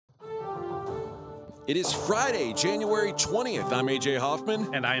It is Friday, January 20th. I'm A.J.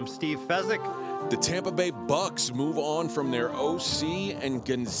 Hoffman. And I am Steve Fezzik. The Tampa Bay Bucks move on from their OC, and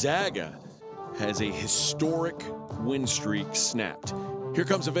Gonzaga has a historic win streak snapped. Here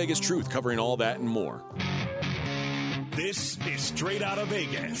comes the Vegas Truth, covering all that and more. This is Straight Out of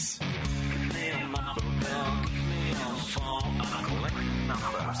Vegas.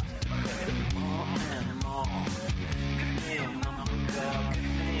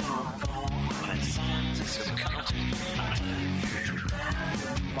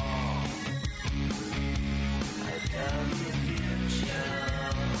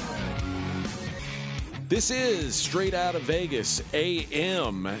 This is Straight Out of Vegas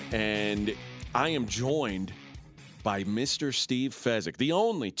AM, and I am joined by Mr. Steve Fezzik, the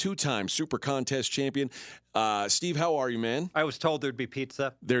only two-time Super Contest champion. Steve, how are you, man? I was told there'd be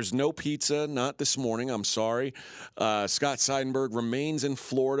pizza. There's no pizza, not this morning. I'm sorry. Scott Seidenberg remains in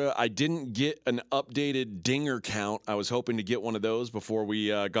Florida. I didn't get an updated dinger count. I was hoping to get one of those before we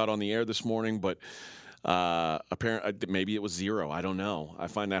got on the air this morning, but apparently maybe it was 0. I don't know. I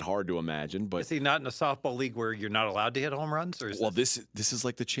find that hard to imagine. But is he not in a softball league where you're not allowed to hit home runs? Or is this is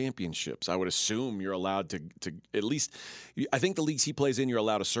like the championships. I would assume you're allowed to at least. I think the leagues he plays in, you're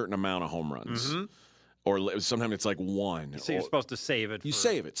allowed a certain amount of home runs. Mm-hmm. Or sometimes it's like 1. So you're supposed to save it.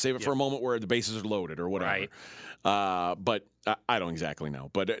 Save it for a moment where the bases are loaded or whatever. Right. But I don't exactly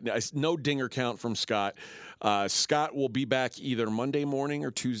know. But no dinger count from Scott. Scott will be back either Monday morning or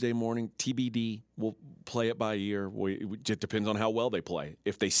Tuesday morning. TBD. We'll play it by ear. It depends on how well they play.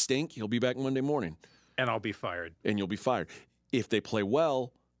 If they stink, he'll be back Monday morning. And I'll be fired. And you'll be fired. If they play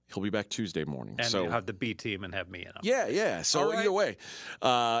well, he'll be back Tuesday morning. And you'll have the B team and have me in them. Yeah. So either way,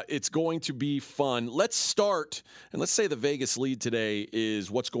 it's going to be fun. Let's start, and let's say the Vegas lead today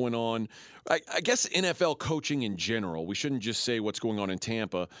is what's going on. I guess NFL coaching in general. We shouldn't just say what's going on in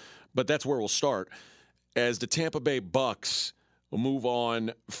Tampa, but that's where we'll start. As the Tampa Bay Bucks will move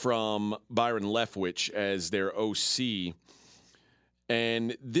on from Byron Leftwich as their OC.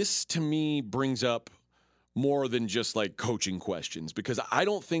 And this, to me, brings up more than just like coaching questions, because I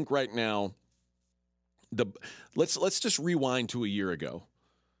don't think right now let's just rewind to a year ago.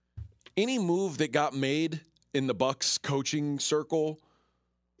 Any move that got made in the Bucks coaching circle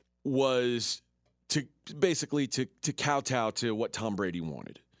was to basically to kowtow to what Tom Brady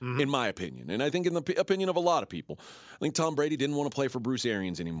wanted, in my opinion. And I think in the opinion of a lot of people. I think Tom Brady didn't want to play for Bruce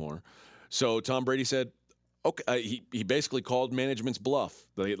Arians anymore. So Tom Brady said, okay, he basically called management's bluff,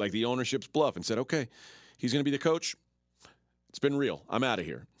 like the ownership's bluff, and said, okay, he's going to be the coach. It's been real. I'm out of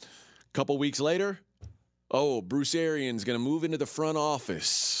here. A couple weeks later, Bruce Arians going to move into the front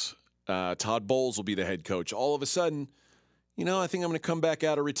office. Todd Bowles will be the head coach. All of a sudden, I think I'm going to come back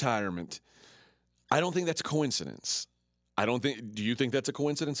out of retirement. I don't think that's a coincidence. Do you think that's a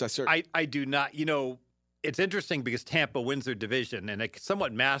coincidence? I do not. It's interesting because Tampa wins their division, and it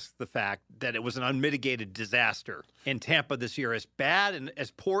somewhat masks the fact that it was an unmitigated disaster in Tampa this year. As bad and as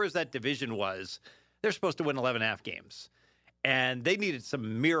poor as that division was, they're supposed to win 11.5 games, and they needed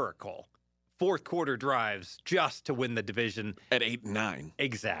some miracle fourth quarter drives just to win the division at 8-9.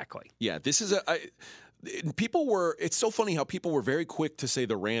 Exactly. Yeah, this is it's so funny how people were very quick to say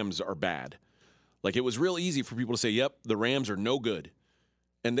the Rams are bad. Like, it was real easy for people to say, yep, the Rams are no good.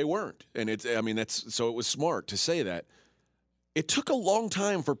 And they weren't. And so it was smart to say that. It took a long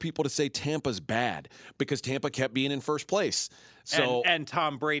time for people to say Tampa's bad because Tampa kept being in first place. So and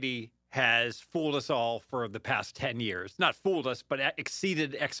Tom Brady has fooled us all for the past 10 years. Not fooled us, but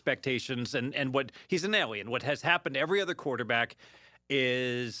exceeded expectations. And what he's an alien. What has happened to every other quarterback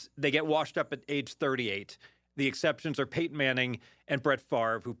is they get washed up at age 38. The exceptions are Peyton Manning and Brett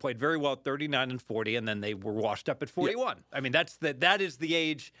Favre, who played very well at 39 and 40, and then they were washed up at 41. Yeah. I mean, that is the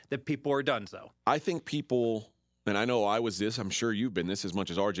age that people are done so. I think people, and I know I was this, I'm sure you've been this as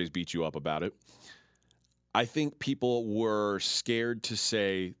much as RJ's beat you up about it. I think people were scared to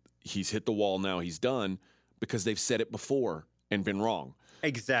say he's hit the wall now, he's done, because they've said it before and been wrong.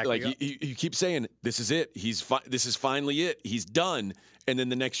 Exactly. Like, you keep saying, this is it. This is finally it. He's done. And then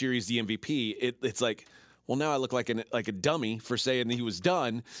the next year he's the MVP. It's like, well, now I look like a dummy for saying that he was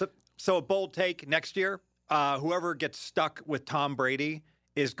done. So a bold take next year, whoever gets stuck with Tom Brady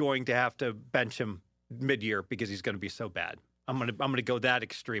is going to have to bench him mid-year because he's going to be so bad. I'm going to go that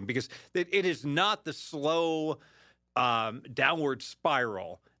extreme because it is not the slow downward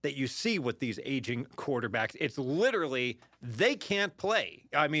spiral that you see with these aging quarterbacks. It's literally they can't play.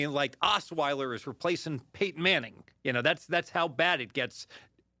 I mean, like Osweiler is replacing Peyton Manning. That's how bad it gets,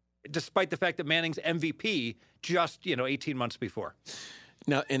 despite the fact that Manning's MVP just 18 months before.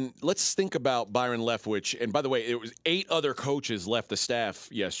 Now, and let's think about Byron Leftwich. And by the way, it was 8 other coaches left the staff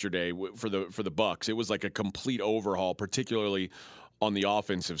yesterday for the Bucks. It was like a complete overhaul, particularly on the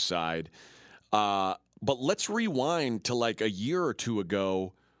offensive side. But let's rewind to like a year or two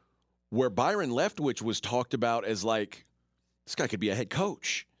ago, where Byron Leftwich was talked about as like, this guy could be a head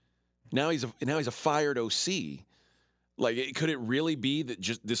coach. Now he's a fired OC. Like, could it really be that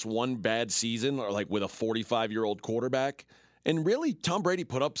just this one bad season, or like with a 45-year-old quarterback? And really, Tom Brady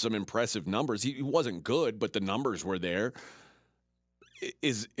put up some impressive numbers. He wasn't good, but the numbers were there.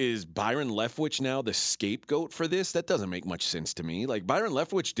 Is Byron Leftwich now the scapegoat for this? That doesn't make much sense to me. Like, Byron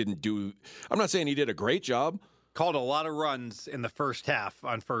Leftwich didn't do – I'm not saying he did a great job. Called a lot of runs in the first half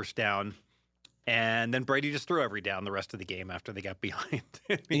on first down, and then Brady just threw every down the rest of the game after they got behind.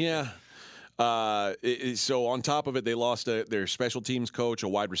 Yeah. So on top of it, they lost their special teams coach, a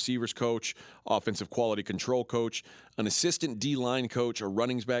wide receivers coach, offensive quality control coach, an assistant D-line coach, a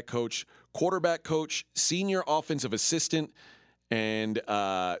running back coach, quarterback coach, senior offensive assistant, and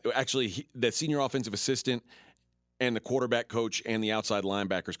the senior offensive assistant and the quarterback coach and the outside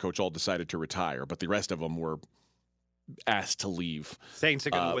linebackers coach all decided to retire, but the rest of them were asked to leave. Saints are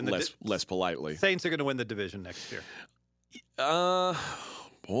going to win less politely. Saints are going to win the division next year.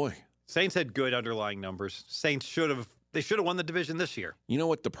 Boy. Saints had good underlying numbers. Saints should have won the division this year. You know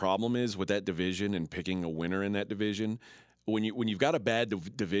what the problem is with that division and picking a winner in that division? When you've got a bad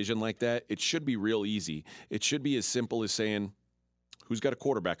division like that, it should be real easy. It should be as simple as saying, who's got a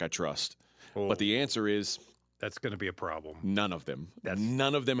quarterback I trust? Oh, but the answer is that's going to be a problem. None of them.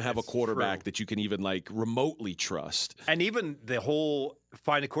 None of them have a quarterback that you can even like remotely trust. And even the whole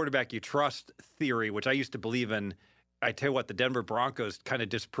find a quarterback you trust theory, which I used to believe in, I tell you what, the Denver Broncos kind of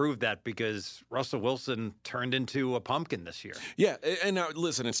disproved that because Russell Wilson turned into a pumpkin this year. Yeah, and now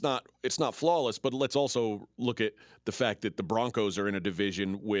listen, it's not flawless, but let's also look at the fact that the Broncos are in a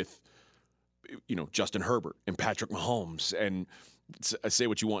division with, Justin Herbert and Patrick Mahomes and say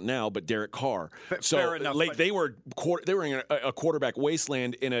what you want now, but Derek Carr. Fair enough, like they were in a quarterback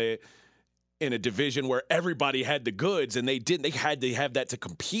wasteland in a division where everybody had the goods, and they didn't. They had to have that to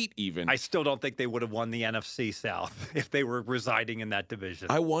compete even. I still don't think they would have won the NFC South if they were residing in that division.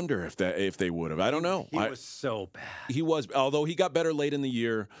 I wonder if they would have. I don't know. He was so bad. He was, although he got better late in the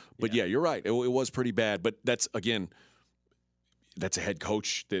year. But yeah you're right. It was pretty bad. But that's a head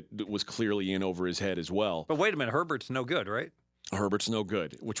coach that was clearly in over his head as well. But wait a minute, Herbert's no good, right? Herbert's no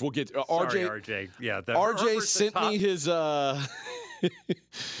good, which we'll get. Sorry, RJ. Yeah, RJ sent me his.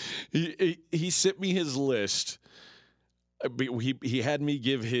 He sent me his list. He had me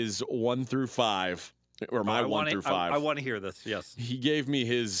give his 1 through 5, or my 1 through 5. I want to hear this. Yes, he gave me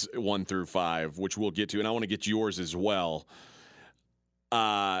his 1 through 5, which we'll get to, and I want to get yours as well.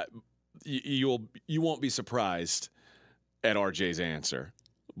 You won't be surprised at RJ's answer,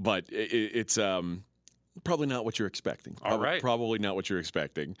 but it's probably not what you're expecting. All right, probably not what you're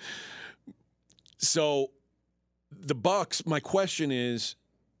expecting. So, the Bucks. My question is: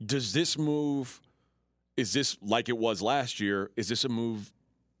 does this move? Is this like it was last year? Is this a move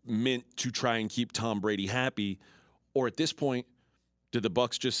meant to try and keep Tom Brady happy, or at this point, did the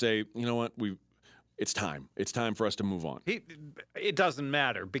Bucks just say, you know what, it's time. It's time for us to move on. It doesn't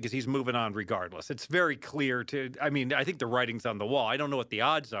matter because he's moving on regardless. It's very clear I think the writing's on the wall. I don't know what the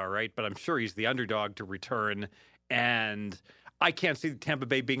odds are, right? But I'm sure he's the underdog to return. And I can't see Tampa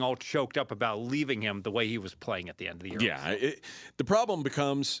Bay being all choked up about leaving him the way he was playing at the end of the year. Yeah. The problem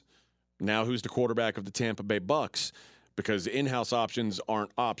becomes now who's the quarterback of the Tampa Bay Bucks? Because in-house options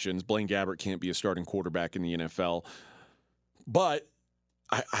aren't options. Blaine Gabbert can't be a starting quarterback in the NFL. But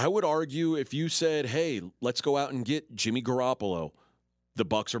I would argue if you said, hey, let's go out and get Jimmy Garoppolo, the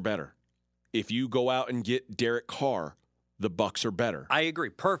Bucks are better. If you go out and get Derek Carr, the Bucks are better. I agree.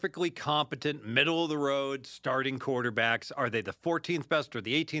 Perfectly competent, middle-of-the-road starting quarterbacks. Are they the 14th best or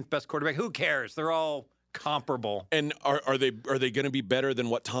the 18th best quarterback? Who cares? They're all comparable. And are they going to be better than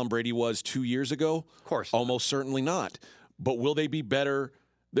what Tom Brady was 2 years ago? Of course. Almost certainly not. But will they be better?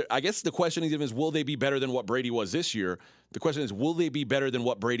 I guess the question is, will they be better than what Brady was this year? The question is, will they be better than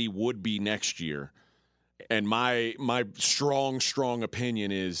what Brady would be next year? And my strong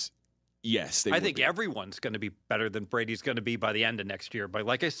opinion is yes. I think everyone's going to be better than Brady's going to be by the end of next year. But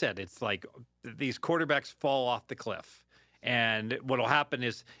like I said, it's like these quarterbacks fall off the cliff. And what will happen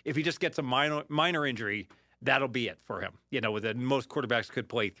is if he just gets a minor injury, that'll be it for him. That most quarterbacks could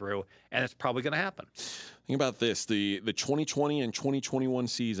play through, and it's probably going to happen. Think about this. The 2020 and 2021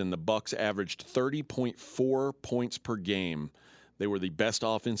 season, the Bucks averaged 30.4 points per game. They were the best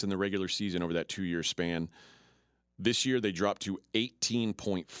offense in the regular season over that 2-year span. This year, they dropped to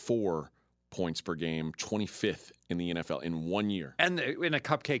 18.4 points per game, 25th in the NFL in 1 year. And in a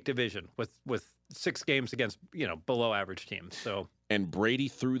cupcake division with 6 games against, below average teams. So, and Brady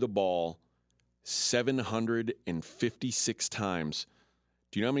threw the ball 756 times.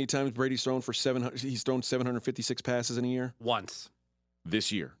 Do you know how many times Brady's thrown for 700? He's thrown 756 passes in a year? Once.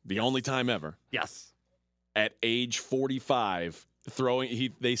 This year. The only time ever. Yes. At age 45,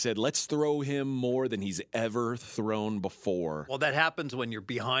 they said, let's throw him more than he's ever thrown before. Well, that happens when you're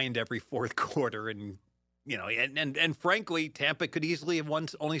behind every fourth quarter and and frankly, Tampa could easily have won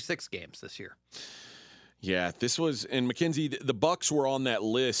only 6 games this year. Yeah, this was, and McKenzie, the Bucs were on that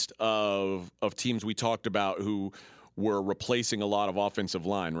list of teams we talked about who were replacing a lot of offensive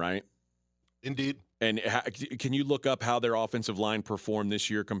line, right? Indeed. And can you look up how their offensive line performed this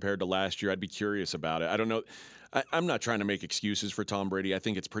year compared to last year? I'd be curious about it. I don't know. I'm not trying to make excuses for Tom Brady. I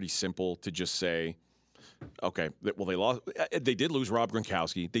think it's pretty simple to just say, okay, well, they lost. They did lose Rob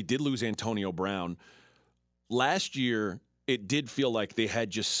Gronkowski. They did lose Antonio Brown. Last year, it did feel like they had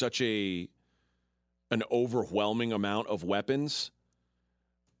just such an overwhelming amount of weapons.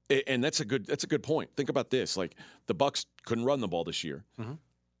 And that's a good point. Think about this. Like, the Bucs couldn't run the ball this year. Mm-hmm.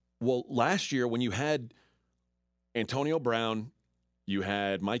 Well, last year when you had Antonio Brown, you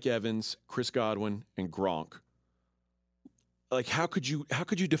had Mike Evans, Chris Godwin, and Gronk. Like, how could you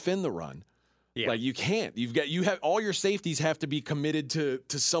defend the run? Yeah. Like, you can't. You have all your safeties have to be committed to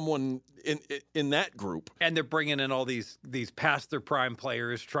someone in that group. And they're bringing in all these past their prime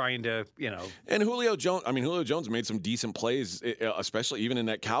players, trying to And Julio Jones. I mean, Julio Jones made some decent plays, especially even in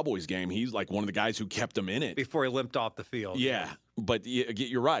that Cowboys game. He's like one of the guys who kept them in it before he limped off the field. Yeah, but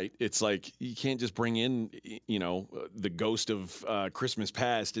you're right. It's like you can't just bring in the ghost of Christmas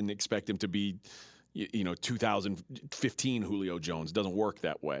past and expect him to be 2015 Julio Jones. It doesn't work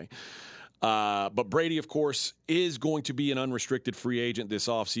that way. But Brady, of course, is going to be an unrestricted free agent this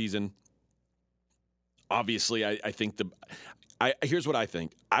offseason. Obviously, I think here's what I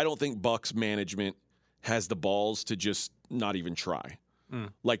think. I don't think Bucs management has the balls to just not even try.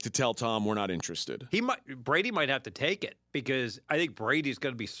 Like to tell Tom we're not interested. Brady might have to take it because I think Brady's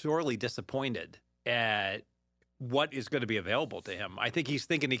going to be sorely disappointed at what is going to be available to him. I think he's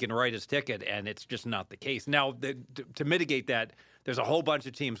thinking he can write his ticket, and it's just not the case. Now, to mitigate that, there's a whole bunch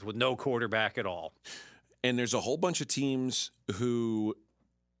of teams with no quarterback at all. And there's a whole bunch of teams who,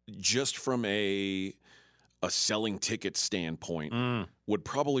 just from a selling ticket standpoint, would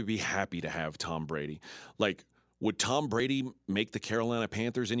probably be happy to have Tom Brady. Like, would Tom Brady make the Carolina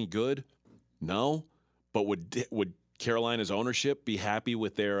Panthers any good? No. But would Carolina's ownership be happy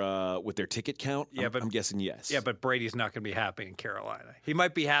with their ticket count? Yeah, I'm guessing yes. Yeah, but Brady's not going to be happy in Carolina. He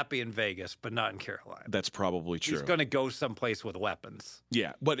might be happy in Vegas, but not in Carolina. That's probably true. He's going to go someplace with weapons.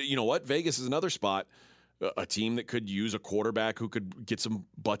 Yeah, but you know what? Vegas is another spot, a team that could use a quarterback who could get some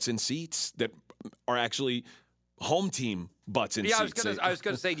butts in seats that are actually home team butts in seats. I was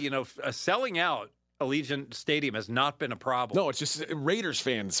going to say, selling out Allegiant Stadium has not been a problem. No, it's just Raiders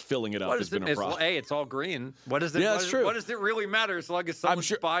fans filling it up has been a problem. It's all green. What does it? Yeah, that's true. What does it really matter as long as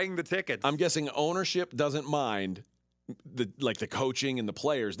someone's buying the tickets? I'm guessing ownership doesn't mind the coaching and the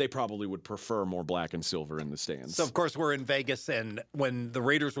players. They probably would prefer more black and silver in the stands. So of course we're in Vegas, and when the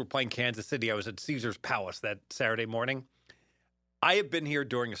Raiders were playing Kansas City, I was at Caesar's Palace that Saturday morning. I have been here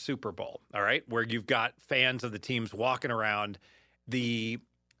during a Super Bowl, all right, where you've got fans of the teams walking around. The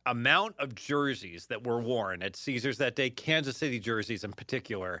amount of jerseys that were worn at Caesars that day, Kansas City jerseys in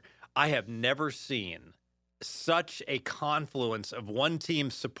particular, I have never seen such a confluence of one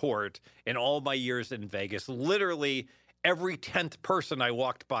team's support in all my years in Vegas. Literally every 10th person I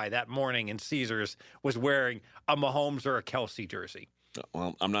walked by that morning in Caesars was wearing a Mahomes or a Kelsey jersey.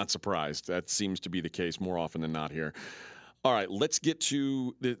 Well, I'm not surprised. That seems to be the case more often than not here. All right, let's get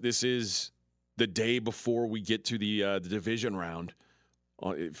to this is the day before we get to the division round.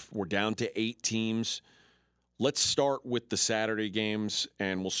 If we're down to 8 teams. Let's start with the Saturday games,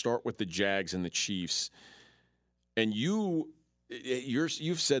 and we'll start with the Jags and the Chiefs. And you've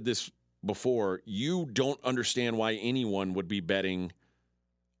said this before. You don't understand why anyone would be betting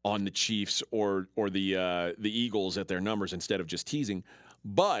on the Chiefs or the Eagles at their numbers instead of just teasing.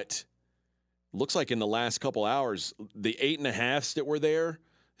 But looks like in the last couple hours, the 8.5s that were there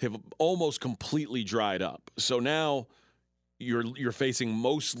have almost completely dried up. So now you're facing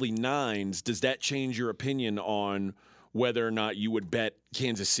mostly 9s. Does that change your opinion on whether or not you would bet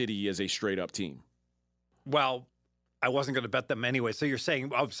Kansas City as a straight-up team? Well, I wasn't going to bet them anyway. So you're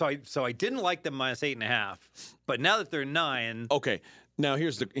saying, so I didn't like them minus 8.5, but now that they're 9. Okay, now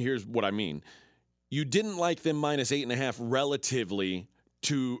here's what I mean. You didn't like them minus 8.5 relatively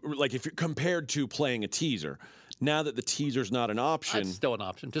to, like, if you're compared to playing a teaser. now that the teaser's not an option. It's still an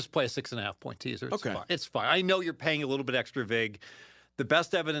option. Just play a 6.5 point teaser. It's Okay. fine. It's fine. I know you're paying a little bit extra vig. The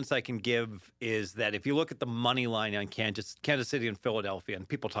best evidence I can give is that if you look at the money line on Kansas City and Philadelphia, and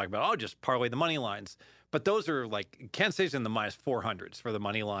people talk about, just parlay the money lines. But those are like Kansas City's in the minus 400s for the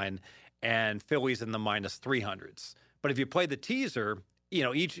money line, and Philly's in the minus 300s. But if you play the teaser,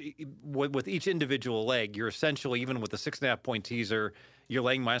 with each individual leg, you're essentially, even with a 6.5 point teaser, you're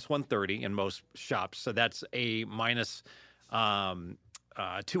laying minus 130 in most shops. So that's a minus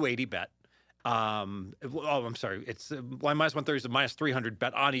 280 bet. I'm sorry. It's minus 130 is a minus 300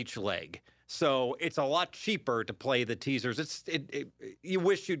 bet on each leg. So it's a lot cheaper to play the teasers. You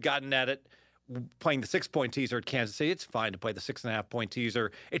wish you'd gotten at it playing the 6 point teaser at Kansas City. It's fine to play the 6.5 point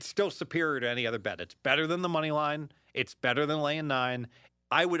teaser. It's still superior to any other bet. It's better than the money line. It's better than laying 9.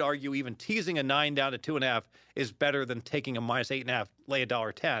 I would argue even teasing a 9 down to 2.5 is better than taking a minus 8.5, lay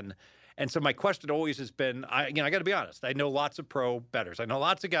 $1.10. And so my question always has been, I got to be honest. I know lots of pro bettors. I know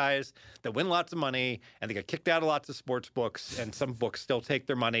lots of guys that win lots of money and they get kicked out of lots of sports books, and some books still take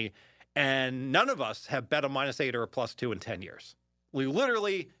their money. And none of us have bet a minus 8 or a plus 2 in 10 years. We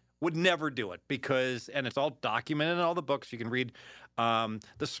literally would never do it because, and it's all documented in all the books. You can read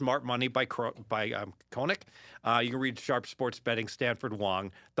The Smart Money by Koenig. You can read Sharp Sports Betting, Stanford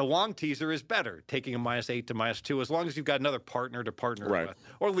Wong. The long teaser is better, taking a minus 8 to minus 2, as long as you've got another partner to partner with,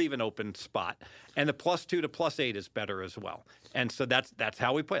 or leave an open spot. And the plus 2 to plus 8 is better as well. And so that's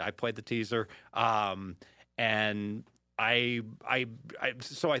how we play. I played the teaser, and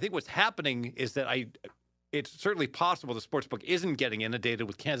so I think what's happening is that it's certainly possible the sportsbook isn't getting inundated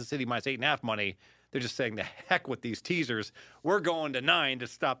with Kansas City minus 8.5 money. They're just saying, the heck with these teasers. We're going to 9 to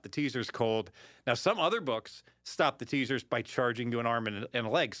stop the teasers cold. Now, some other books stop the teasers by charging you an arm and a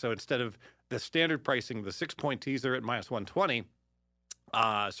leg. So instead of the standard pricing of the 6 point teaser at minus 120,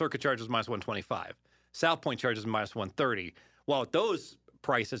 Circa charges minus 125. South Point charges minus 130. Well, at those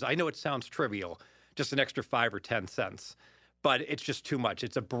prices, I know it sounds trivial, just an extra 5 or 10 cents, but it's just too much.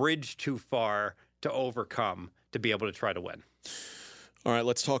 It's a bridge too far to overcome to be able to try to win. All right,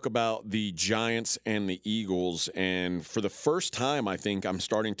 let's talk about the Giants and the Eagles. And for the first time, I think I'm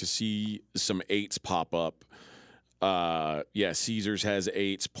starting to see some 8s pop up. Caesars has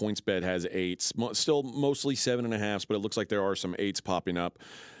 8s, PointsBet has 8s, still mostly 7.5s, but it looks like there are some 8s popping up.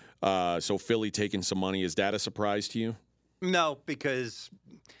 So Philly taking some money. Is that a surprise to you? No, because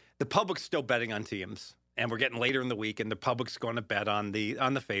the public's still betting on teams, and we're getting later in the week, and the public's going to bet on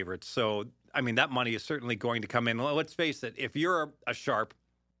the favorites. So, I mean, that money is certainly going to come in. Let's face it, if you're a sharp,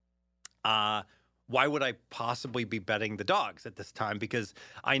 why would I possibly be betting the dogs at this time? Because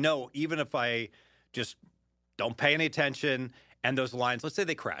I know even if I just don't pay any attention and those lines, let's say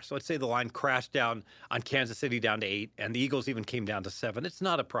they crash. Let's say the line crashed down on Kansas City down to 8, and the Eagles even came down to 7. It's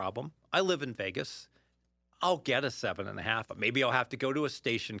not a problem. I live in Vegas. I'll get a 7.5. Maybe I'll have to go to a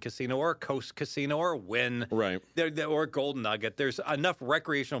Station Casino or a Coast Casino or a Wynn, right? Or a Golden Nugget. There's enough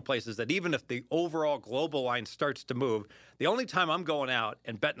recreational places that even if the overall global line starts to move, the only time I'm going out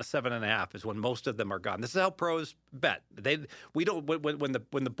and betting a 7.5 is when most of them are gone. This is how pros bet. We don't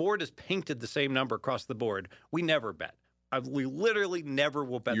when the board is painted the same number across the board, we never bet. We literally never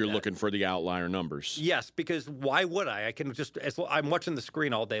will bet. You're that. Looking for the outlier numbers. Yes, because why would I? I can just I'm watching the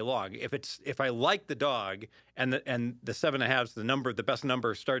screen all day long. If I like the dog and the 7.5's the best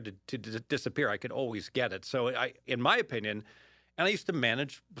number started to disappear, I could always get it. So in my opinion, and I used to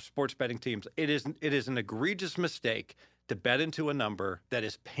manage sports betting teams, it is an egregious mistake to bet into a number that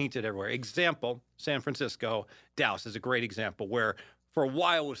is painted everywhere. Example: San Francisco, Dallas is a great example where. For a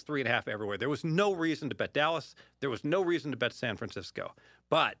while, it was 3.5 everywhere. There was no reason to bet Dallas. There was no reason to bet San Francisco.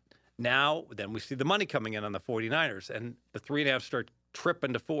 But now, then we see the money coming in on the 49ers, and the 3.5 start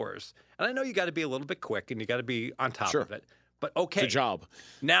tripping to 4s. And I know you got to be a little bit quick, and you got to be on top of it. But okay. It's a job.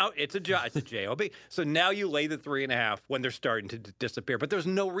 Now it's a job. It's a job. So now you lay the 3.5 when they're starting to disappear. But there's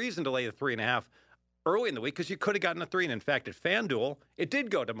no reason to lay the 3.5 early in the week because you could have gotten a 3. And in fact, at FanDuel, it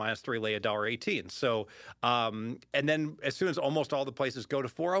did go to -3, lay $1.18. So, and then as soon as almost all the places go to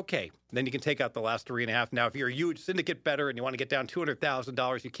 4, okay, then you can take out the last 3.5. Now, if you're a huge syndicate bettor and you want to get down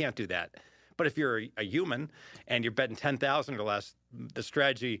 $200,000, you can't do that. But if you're a human and you're betting $10,000 or less, the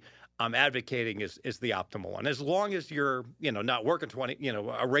strategy I'm advocating is the optimal one. As long as you're, not working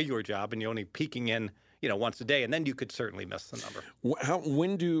a regular job and you're only peeking in, once a day, and then you could certainly miss the number.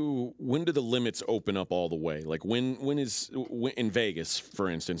 When do the limits open up all the way? Like when in Vegas, for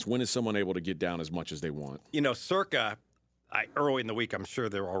instance, when is someone able to get down as much as they want? Circa early in the week, I'm sure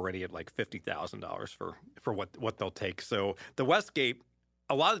they're already at like $50,000 for what they'll take. So the Westgate,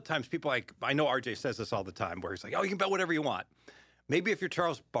 a lot of times people I know RJ says this all the time, where he's like, "Oh, you can bet whatever you want." Maybe if you're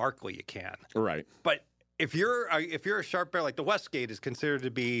Charles Barkley, you can. Right. But if you're a sharp better, like the Westgate is considered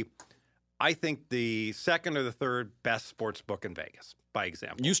to be, I think, the second or the third best sports book in Vegas, by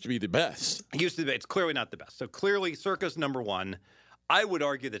example. Used to be the best. It used to be. It's clearly not the best. So clearly, Circa's number one. I would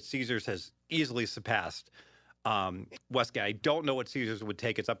argue that Caesars has easily surpassed Westgate. I don't know what Caesars would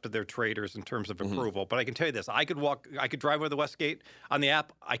take. It's up to their traders in terms of approval. But I can tell you this: I could drive over the Westgate on the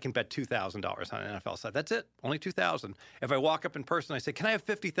app. I can bet $2,000 on an NFL side. That's it, only $2,000. If I walk up in person, I say, "Can I have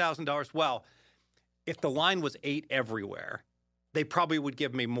 $50,000?" Well, if the line was 8 everywhere, they probably would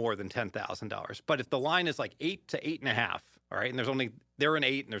give me more than $10,000. But if the line is like 8 to 8.5, all right, and they're in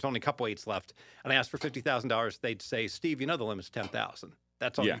 8, and there's only a couple 8s left, and I ask for $50,000, they'd say, "Steve, you know the limit's 10,000.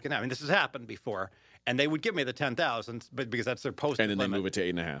 That's all you can have." I mean, this has happened before, and they would give me the 10,000, but because that's their posted limit. And then limit. they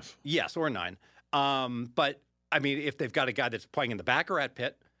move it to 8.5. Yes, or 9. But I mean, if they've got a guy that's playing in the baccarat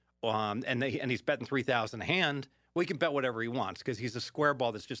pit, and he's betting 3,000 a hand, well, he can bet whatever he wants because he's a square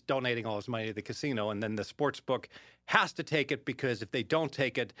ball that's just donating all his money to the casino, and then the sports book has to take it because if they don't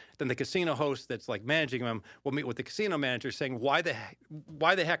take it, then the casino host that's like managing them will meet with the casino manager saying, why the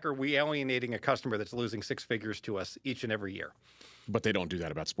heck are we alienating a customer that's losing 6 figures to us each and every year? But they don't do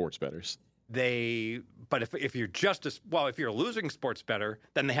that about sports bettors. But if you're if you're a losing sports bettor,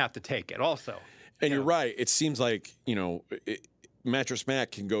 then they have to take it also. And you're right. It seems like, Mattress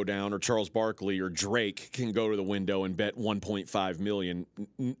Mac can go down, or Charles Barkley or Drake can go to the window and bet $1.5 million.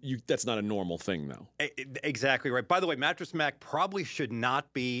 That's not a normal thing, though. Exactly right. By the way, Mattress Mac probably should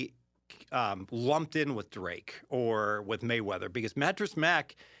not be lumped in with Drake or with Mayweather because Mattress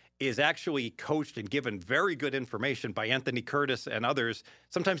Mac is actually coached and given very good information by Anthony Curtis and others.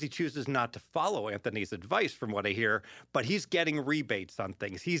 Sometimes he chooses not to follow Anthony's advice from what I hear, but he's getting rebates on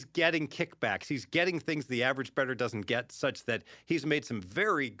things. He's getting kickbacks. He's getting things the average bettor doesn't get, such that he's made some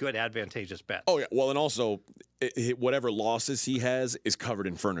very good advantageous bets. Oh, yeah. Well, and also whatever losses he has is covered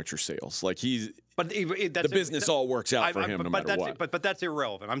in furniture sales. Like the business all works out for him no matter what. But that's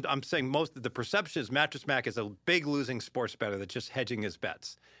irrelevant. I'm saying most of the perception is Mattress Mac is a big losing sports bettor that's just hedging his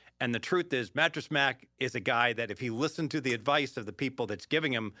bets. And the truth is, Mattress Mac is a guy that if he listened to the advice of the people that's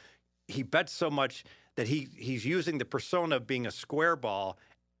giving him, he bets so much that he's using the persona of being a square ball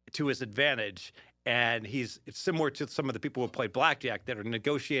to his advantage. And it's similar to some of the people who play blackjack that are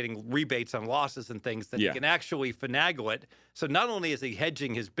negotiating rebates on losses and things that he can actually finagle it. So not only is he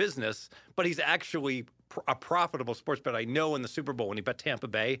hedging his business, but he's actually a profitable sports bet. I know in the Super Bowl when he bet Tampa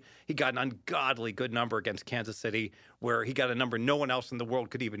Bay, he got an ungodly good number against Kansas City where he got a number no one else in the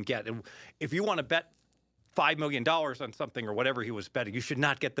world could even get. And if you want to bet $5 million on something or whatever he was betting, you should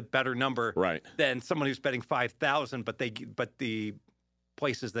not get the better number than someone who's betting 5,000, but the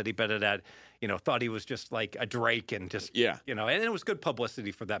places that he bet it at, thought he was just like a Drake and just, and it was good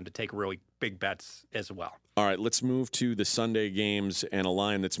publicity for them to take really big bets as well. All right, let's move to the Sunday games and a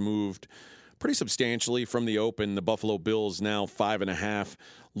line that's moved pretty substantially from the open. The Buffalo Bills now 5.5.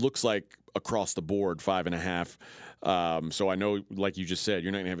 Looks like across the board 5.5. So I know, like you just said,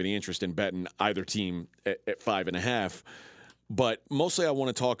 you're not going to have any interest in betting either team at 5.5. But mostly I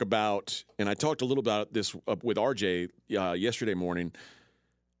want to talk about, and I talked a little about this with RJ yesterday morning,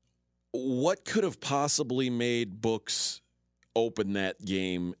 what could have possibly made books open that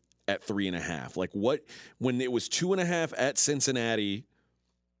game at 3.5? Like when it was 2.5 at Cincinnati,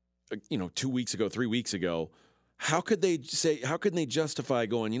 2 weeks ago, 3 weeks ago, how could they justify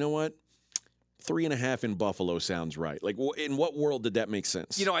going, you know what? 3.5 in Buffalo sounds right. Like, in what world did that make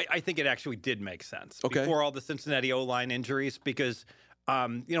sense? I think it actually did make sense before all the Cincinnati O-line injuries because,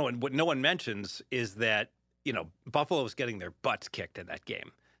 and what no one mentions is that, Buffalo was getting their butts kicked in that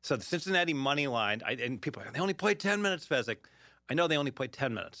game. So the Cincinnati money line, and people are like, they only played 10 minutes, Fezzik. I know they only played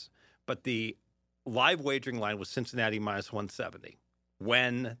 10 minutes, but the live wagering line was Cincinnati minus 170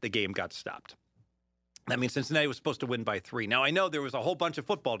 when the game got stopped. That means Cincinnati was supposed to win by 3. Now, I know there was a whole bunch of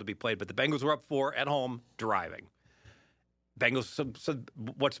football to be played, but the Bengals were up 4 at home driving. Bengals, so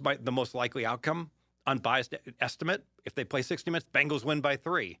what's the most likely outcome? Unbiased estimate, if they play 60 minutes, Bengals win by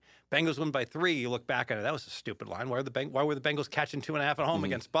 3. Bengals win by 3, you look back at it, that was a stupid line. Why were the Bengals catching 2.5 at home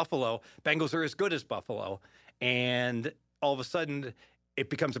against Buffalo? Bengals are as good as Buffalo. And all of a sudden,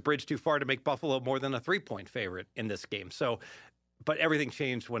 it becomes a bridge too far to make Buffalo more than a 3-point favorite in this game. So, but everything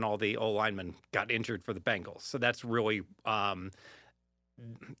changed when all the O-linemen got injured for the Bengals. So that's really,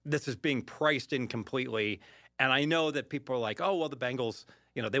 this is being priced in completely. And I know that people are like, oh, well, the Bengals,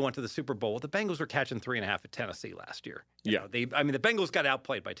 they went to the Super Bowl. Well, the Bengals were catching 3.5 at Tennessee last year. The Bengals got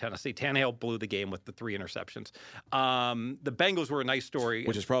outplayed by Tennessee. Tannehill blew the game with the 3 interceptions. The Bengals were a nice story.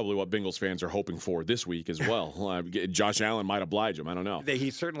 Which is probably what Bengals fans are hoping for this week as well. Josh Allen might oblige them. I don't know. He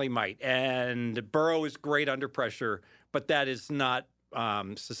certainly might. And Burrow is great under pressure, but that is not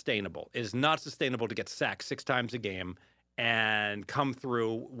sustainable. It is not sustainable to get sacked 6 times a game and come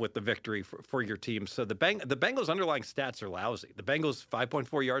through with the victory for your team. So the Bengals' underlying stats are lousy. The Bengals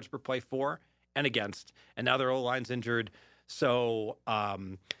 5.4 yards per play for and against, and now their O-line's injured. So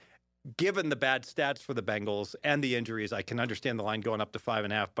given the bad stats for the Bengals and the injuries, I can understand the line going up to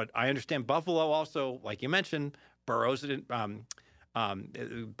 5.5. But I understand Buffalo also, like you mentioned, Burrow's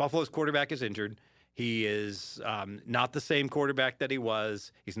Buffalo's quarterback is injured. He is not the same quarterback that he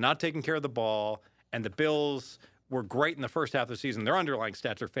was. He's not taking care of the ball. And the Bills were great in the first half of the season. Their underlying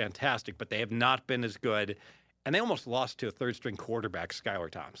stats are fantastic, but they have not been as good. And they almost lost to a third-string quarterback, Skylar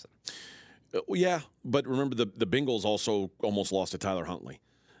Thompson. Yeah, but remember the Bengals also almost lost to Tyler Huntley.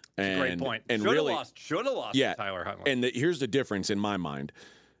 That's a great point. And should have lost to Tyler Huntley. And here's the difference in my mind.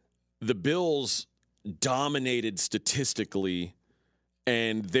 The Bills dominated statistically,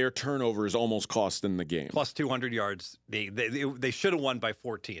 and their turnovers almost cost them the game. Plus 200 yards. They should have won by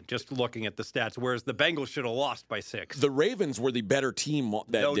 14, just looking at the stats, whereas the Bengals should have lost by 6. The Ravens were the better team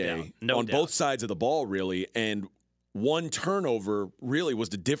that day on both sides of the ball, really, and one turnover really was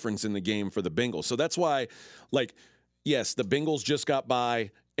the difference in the game for the Bengals. So that's why, yes, the Bengals just got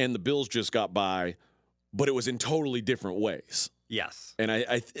by and the Bills just got by, but it was in totally different ways. Yes.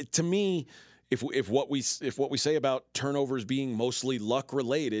 And to me, if what we say about turnovers being mostly luck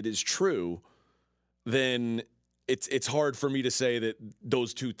related is true, then it's hard for me to say that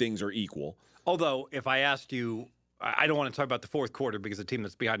those two things are equal. Although, if I asked you, I don't want to talk about the fourth quarter because the team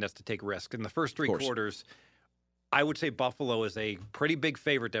that's behind us to take risks. In the first 3 quarters, I would say Buffalo is a pretty big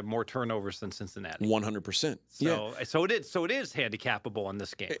favorite to have more turnovers than Cincinnati. 100%. So it is handicapable in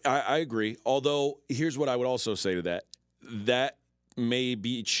this game. I agree. Although, here's what I would also say to that. That may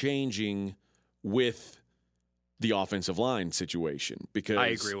be changing with the offensive line situation, because I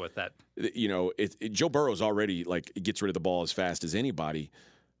agree with that. Joe Burrow's already gets rid of the ball as fast as anybody,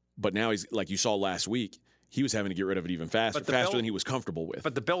 but now he's like you saw last week, he was having to get rid of it even faster than he was comfortable with.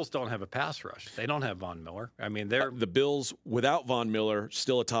 But the Bills don't have a pass rush. They don't have Von Miller. I mean, they're the Bills without Von Miller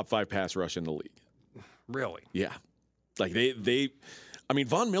still a top 5 pass rush in the league. Really? Yeah,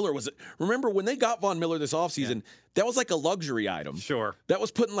 Von Miller was. Remember when they got Von Miller this offseason? Yeah. That was like a luxury item. Sure. That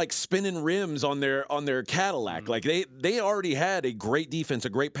was putting spinning rims on their Cadillac. Mm-hmm. They already had a great defense, a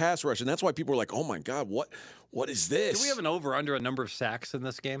great pass rush, and that's why people were like, "Oh my God, what is this?" Do we have an over under a number of sacks in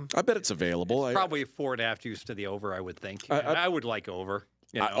this game? I bet it's available. It's probably 4.5 juice to the over. I would think. I would like over.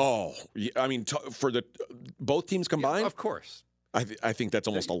 For the both teams combined, yeah, of course. I think that's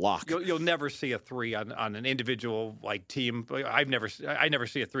almost a lock. You'll never see a 3 on an individual team. I never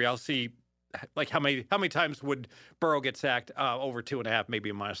see a 3. I'll see how many times would Burrow get sacked? Over 2.5, maybe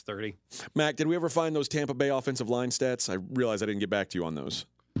a -30. Mac, did we ever find those Tampa Bay offensive line stats? I realize I didn't get back to you on those.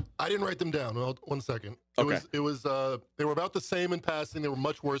 I didn't write them down. Well, 1 second. Okay. It was they were about the same in passing. They were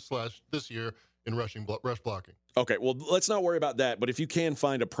much worse this year in rush blocking. Okay, well, let's not worry about that. But if you can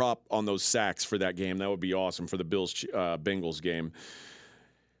find a prop on those sacks for that game, that would be awesome for the Bills-Bengals game.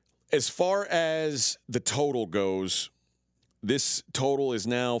 As far as the total goes, this total is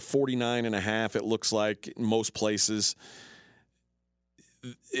now 49.5, it looks like, in most places.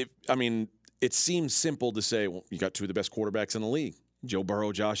 It seems simple to say, well, you got 2 of the best quarterbacks in the league, Joe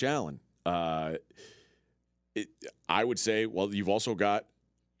Burrow, Josh Allen. I would say, well, you've also got,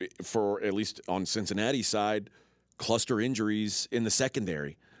 for at least on Cincinnati's side, cluster injuries in the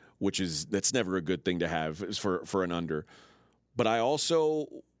secondary, that's never a good thing to have for an under. But I also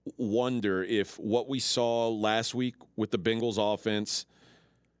wonder if what we saw last week with the Bengals offense,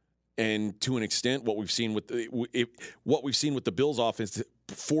 and to an extent what we've seen with the Bills offense,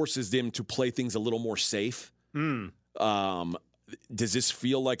 forces them to play things a little more safe. Does this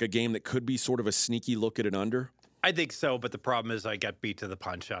feel like a game that could be sort of a sneaky look at an under? I think so, but the problem is I got beat to the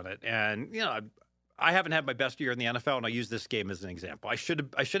punch on it. And, I haven't had my best year in the NFL, and I use this game as an example. I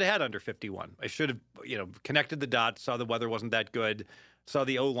should have had under 51. I should have, connected the dots, saw the weather wasn't that good, saw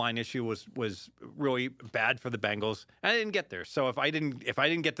the O-line issue was really bad for the Bengals, and I didn't get there. So if I didn't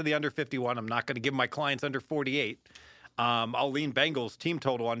get to the under 51, I'm not going to give my clients under 48. I'll lean Bengals team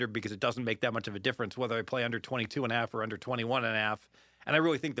total under because it doesn't make that much of a difference whether I play under 22.5 or under 21.5. And I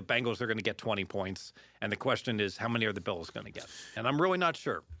really think the Bengals are going to get 20 points. And the question is, how many are the Bills going to get? And I'm really not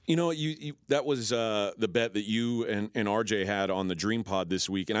sure. That was the bet that you and RJ had on the Dream Pod this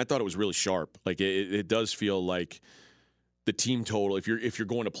week, and I thought it was really sharp. It does feel like the team total, if you're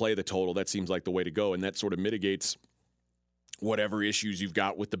going to play the total, that seems like the way to go, and that sort of mitigates whatever issues you've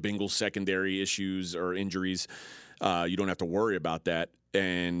got with the Bengals secondary issues or injuries. You don't have to worry about that.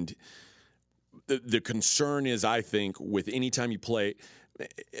 And the concern is, I think, with any time you play,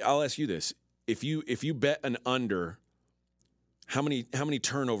 I'll ask you this: if you bet an under, how many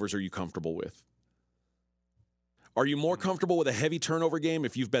turnovers are you comfortable with? Are you more comfortable with a heavy turnover game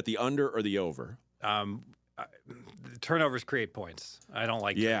if you've bet the under or the over? Turnovers create points. I don't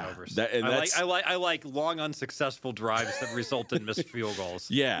like turnovers. I like long unsuccessful drives that result in missed field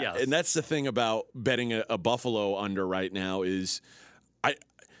goals. Yeah, yes. And that's the thing about betting a Buffalo under right now is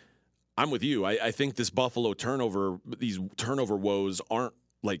I'm with you. I think this Buffalo these turnover woes aren't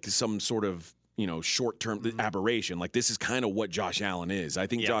like some sort of short-term aberration. Like this is kind of what Josh Allen is. I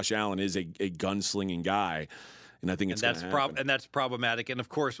think Josh Allen is a gunslinging guy. And I think that's problematic. And of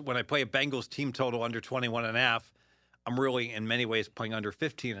course, when I play a Bengals team total under 21.5, I'm really in many ways playing under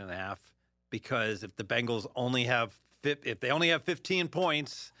 15.5 because if the Bengals only have 15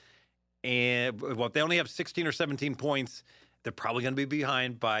 points, if they only have 16 or 17 points, they're probably going to be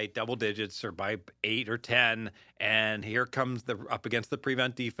behind by double digits or by 8 or 10. And here comes up against the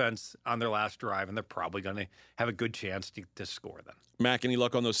prevent defense on their last drive, and they're probably going to have a good chance to score then. Mac, any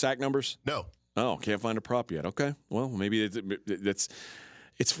luck on those sack numbers? No. Oh, can't find a prop yet. Okay. Well, maybe it's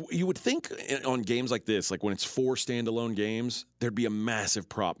you would think on games like this, like when it's 4 standalone games, there'd be a massive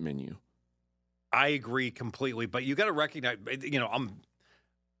prop menu. I agree completely, but you got to recognize, I'm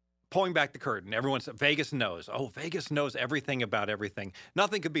pulling back the curtain. Vegas knows. Oh, Vegas knows everything about everything.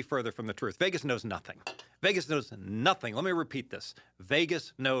 Nothing could be further from the truth. Vegas knows nothing. Vegas knows nothing. Let me repeat this.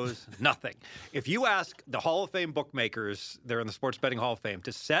 Vegas knows nothing. If you ask the Hall of Fame bookmakers, they're in the Sports Betting Hall of Fame,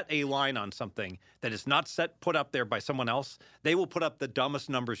 to set a line on something that is not put up there by someone else, they will put up the dumbest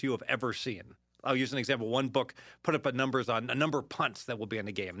numbers you have ever seen. I'll use an example. One book put up a number of punts that will be in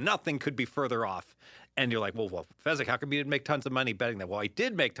the game. Nothing could be further off. And you're like, well, Fezzik, how come you didn't make tons of money betting that? Well, I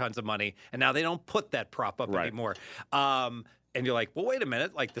did make tons of money, and now they don't put that prop up anymore. And you're like, well, wait a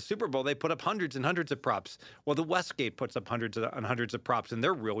minute. Like the Super Bowl, they put up hundreds and hundreds of props. Well, the Westgate puts up hundreds of props, and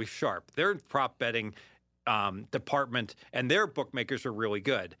they're really sharp. Their prop betting department and their bookmakers are really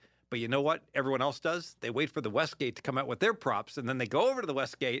good. But you know what everyone else does? They wait for the Westgate to come out with their props, and then they go over to the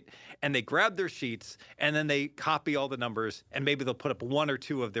Westgate, and they grab their sheets, and then they copy all the numbers, and maybe they'll put up 1 or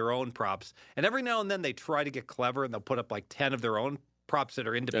 2 of their own props. And every now and then they try to get clever, and they'll put up like 10 of their own props that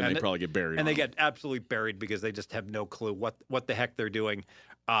are independent. And they probably get buried. And they get absolutely buried because they just have no clue what the heck they're doing,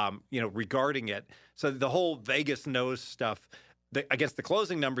 regarding it. So the whole Vegas knows stuff. Against the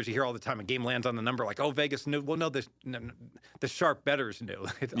closing numbers, you hear all the time a game lands on the number like, oh, Vegas knew. Well, no, the sharp bettors knew.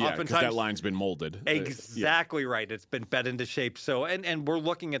 Yeah, because that line's been molded. Exactly right. It's been bet into shape. So, and we're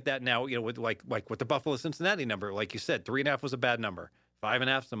looking at that now, with like with the Buffalo Cincinnati number. Like you said, 3.5 was a bad number.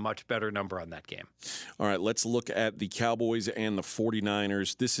 5.5 is a much better number on that game. All right, let's look at the Cowboys and the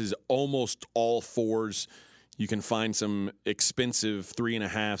 49ers. This is almost all 4s. You can find some expensive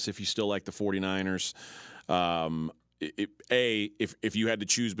 3.5s if you still like the 49ers. If you had to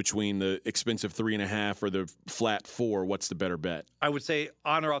choose between the expensive 3.5 or the flat 4, what's the better bet? I would say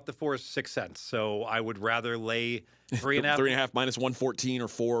honor off the 4 is 6 cents. So I would rather lay 3.5. 3.5 minus 114 or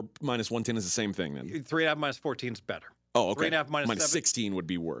 4 minus 110 is the same thing then. 3.5 minus 14 is better. Oh, okay. 3.5 minus 16 would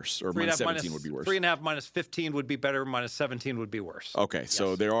be worse, or minus 17 would be worse. 3.5 minus 15 would be better. Minus 17 would be worse. Okay,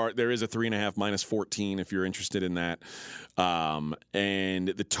 so there is a 3.5 minus 14 if you're interested in that, and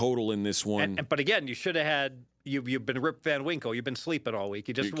the total in this one. But again, you should have had. You've been Rip Van Winkle. You've been sleeping all week.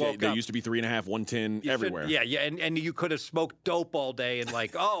 You just woke up. There used to be 3.5, 110 everywhere. And you could have smoked dope all day and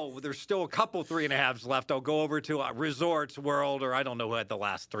like, oh, there's still a couple 3.5s left. I'll go over to Resorts World, or I don't know who had the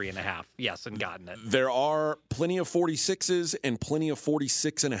last 3.5. Yes, and gotten it. There are plenty of 46s and plenty of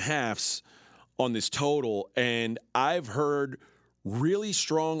 46.5s on this total, and I've heard really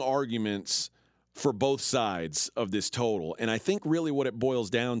strong arguments for both sides of this total. And I think really what it boils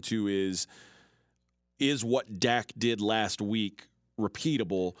down to is what Dak did last week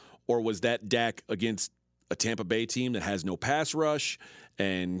repeatable, or was that Dak against a Tampa Bay team that has no pass rush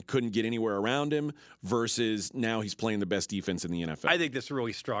and couldn't get anywhere around him, versus now he's playing the best defense in the NFL? I think this is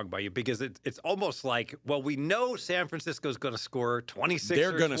really strong by you because it's almost like, well, we know San Francisco's going to score 26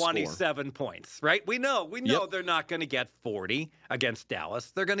 or 27 points, right? We know they're not going to get 40 against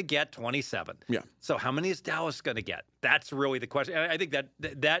Dallas. They're going to get 27. Yeah. So how many is Dallas going to get? That's really the question. And I think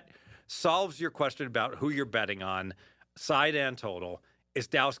that solves your question about who you're betting on, side and total. Is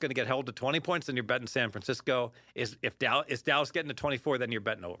Dallas going to get held to 20 points? Then you're betting San Francisco. Is Dallas getting to 24? Then you're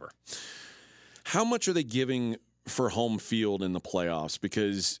betting over. How much are they giving for home field in the playoffs?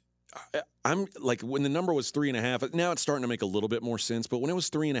 Because I'm like, when the number was 3.5, now it's starting to make a little bit more sense. But when it was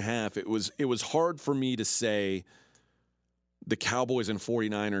 3.5, it was hard for me to say the Cowboys and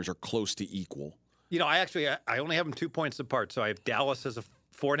 49ers are close to equal. I only have them 2 points apart. So I have Dallas as a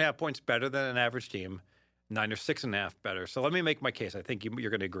 4.5 points better than an average team, 9 or 6.5 better. So let me make my case. I think you're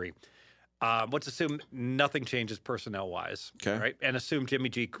going to agree. Let's assume nothing changes personnel-wise, Okay. right? And assume Jimmy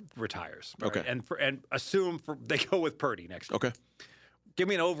G retires. Right? Okay. And assume they go with Purdy next year. Okay. Give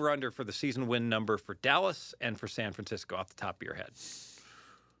me an over/under for the season win number for Dallas and for San Francisco off the top of your head.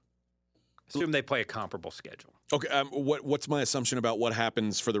 Assume they play a comparable schedule. Okay. What's my assumption about what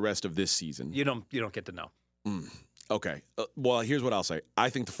happens for the rest of this season? You don't get to know. Okay. Well, here's what I'll say. I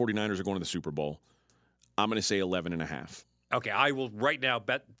think the 49ers are going to the Super Bowl. I'm going to say 11.5. Okay, I will right now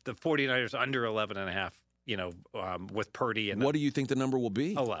bet the 49ers under 11.5, with Purdy. And What do you think the number will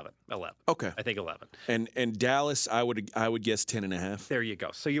be? 11. Okay. I think 11. And Dallas, I would guess 10.5. There you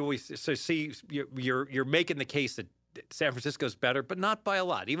go. So you're making the case that San Francisco's better, but not by a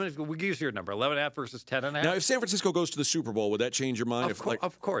lot. Even if we use your number, 11.5 versus 10.5. Now, if San Francisco goes to the Super Bowl, would that change your mind?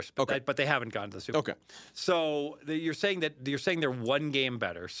 Of course. But they haven't gone to the Super Bowl. Okay. So you're saying they're one game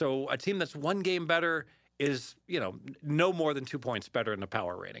better. So a team that's one game better is, no more than 2 points better in the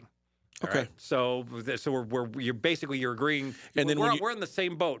power rating. All Okay. right? So you're agreeing. And then we're in the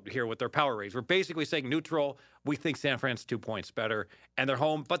same boat here with their power ratings. We're basically saying neutral. We think San Fran's 2 points better, and they're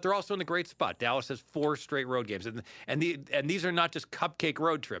home, but they're also in a great spot. Dallas has 4 straight road games, and these are not just cupcake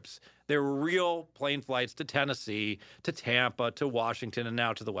road trips. They're real plane flights to Tennessee, to Tampa, to Washington, and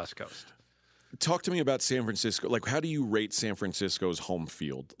now to the West Coast. Talk to me about San Francisco. Like, how do you rate San Francisco's home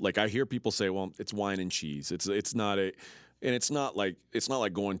field? Like, I hear people say, "Well, it's wine and cheese." It's not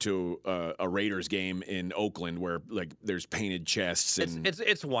like going to a Raiders game in Oakland where like there's painted chests and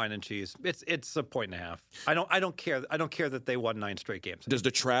it's wine and cheese. It's 1.5. I don't care. I don't care that they won 9 straight games. Does the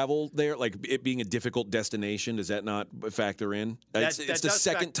travel there, like it being a difficult destination, does that not factor in? It's the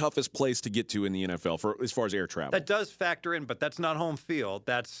second toughest place to get to in the NFL as far as air travel. That does factor in, but that's not home field.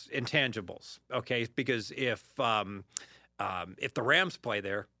 That's intangibles. Okay, because if the Rams play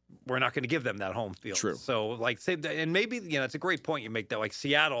there, we're not going to give them that home field. True. So, and maybe it's a great point you make that. Like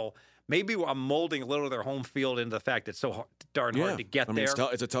Seattle, maybe I'm molding a little of their home field into the fact that it's so darn hard to get there.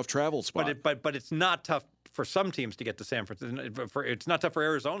 It's a tough travel spot. But it's not tough for some teams to get to San Francisco. It's not tough for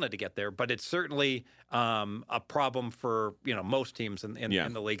Arizona to get there, but it's certainly a problem for most teams in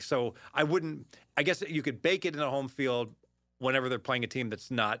the league. So I guess you could bake it in a home field whenever they're playing a team that's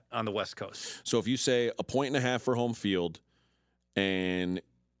not on the West Coast. So if you say 1.5 for home field and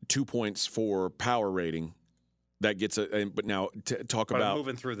 2 points for power rating, that gets but now talk about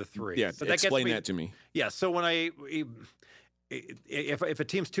moving through the 3. Yeah, so explain that to me. Yeah, so when if a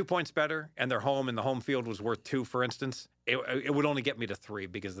team's 2 points better and they're home and the home field was worth 2, for instance, it would only get me to 3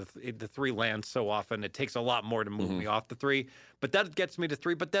 because the 3 lands so often. It takes a lot more to move me off the 3, but that gets me to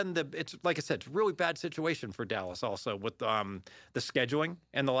 3. But then it's like I said, it's a really bad situation for Dallas also with the scheduling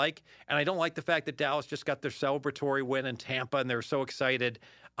and the like. And I don't like the fact that Dallas just got their celebratory win in Tampa and they're so excited.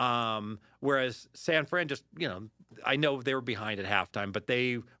 Whereas San Fran just, I know they were behind at halftime, but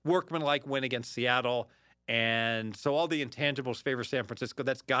they workmanlike win against Seattle. And so all the intangibles favor San Francisco.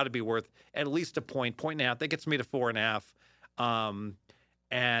 That's got to be worth at least a point and a half. That gets me to 4.5.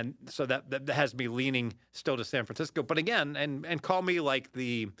 And so that has me leaning still to San Francisco. But again, and call me like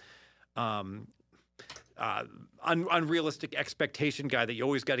the unrealistic expectation guy that you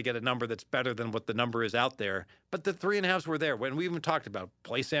always got to get a number that's better than what the number is out there. But the 3.5s were there when we even talked about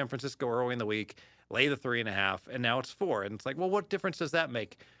play San Francisco early in the week, lay the 3.5, and now it's 4. And it's like, well, what difference does that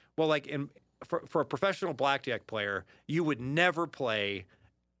make? Well, like for a professional blackjack player, you would never play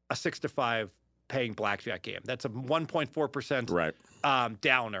a 6-5 paying blackjack game. That's a 1.4%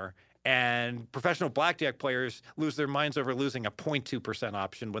 downer. And professional blackjack players lose their minds over losing a 0.2%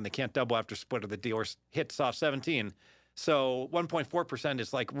 option when they can't double after split of the deal or hit soft 17. So 1.4%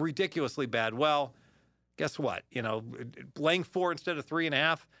 is like ridiculously bad. Well, guess what? Laying 4 instead of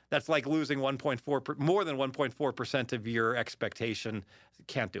 3.5, that's like losing more than 1.4% of your expectation.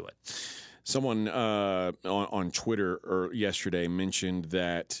 Can't do it. Someone on Twitter yesterday mentioned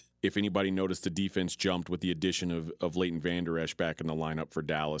that if anybody noticed, the defense jumped with the addition of Leighton Vander Esch back in the lineup for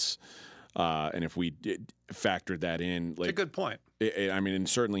Dallas. And if we factored that in, it's a good point. And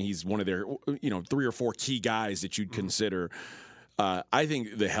certainly he's one of their 3 or 4 key guys that you'd consider. I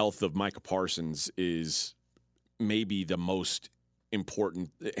think the health of Micah Parsons is maybe the most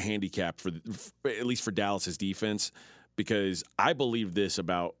important handicap for at least for Dallas's defense, because I believe this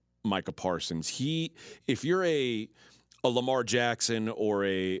about Micah Parsons. If you're a Lamar Jackson or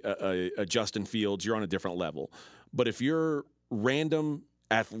a Justin Fields, you're on a different level. But if you're random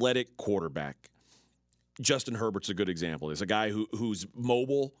athletic quarterback, Justin Herbert's a good example. There's a guy who's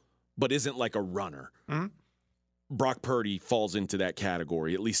mobile but isn't like a runner. Mm-hmm. Brock Purdy falls into that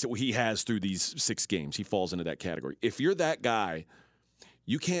category. At least he has through these 6 games. He falls into that category. If you're that guy,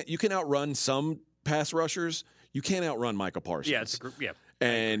 you can outrun some pass rushers. You can't outrun Micah Parsons. Yeah, it's a group. Yeah.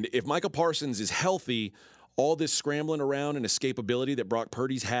 And if Micah Parsons is healthy, all this scrambling around and escapability that Brock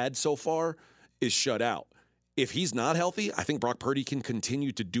Purdy's had so far is shut out. If he's not healthy, I think Brock Purdy can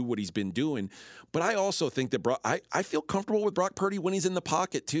continue to do what he's been doing. But I also think that I feel comfortable with Brock Purdy when he's in the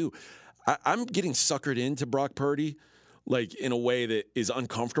pocket, too. I'm getting suckered into Brock Purdy, like in a way that is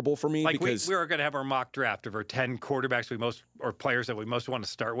uncomfortable for me. Like because we were going to have our mock draft of our 10 quarterbacks or players that we most want to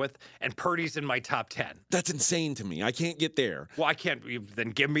start with, and Purdy's in my top 10. That's insane to me. I can't get there. Well, I can't. Then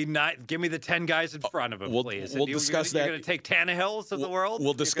give me the 10 guys in front of him, please. We'll discuss that. You're going to take Tannehills of the world?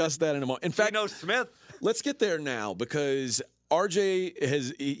 We'll discuss that in a moment. In fact, Geno Smith. Let's get there now because RJ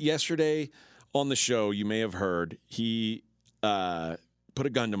has yesterday on the show, you may have heard, he put a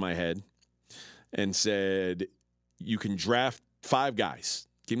gun to my head and said, you can draft 5 guys.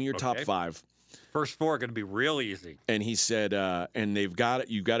 Give me your top 5. First 4 are going to be real easy. And he said, and you've got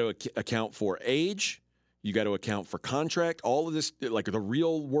to account for age. You got to account for contract. All of this, like the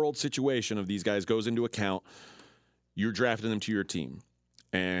real world situation of these guys goes into account. You're drafting them to your team.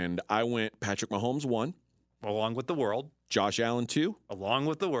 And I went Patrick Mahomes 1. Along with the world. Josh Allen 2. Along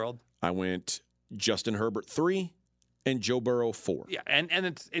with the world. I went Justin Herbert 3 and Joe Burrow 4. Yeah, and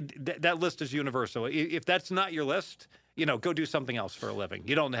that list is universal. If that's not your list, go do something else for a living.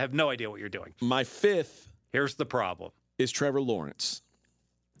 You don't have no idea what you're doing. My 5th. Here's the problem. Is Trevor Lawrence.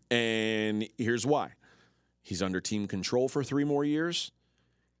 And here's why. He's under team control for 3 more years.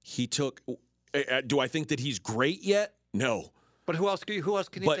 He took do I think that he's great yet? No. But who else can you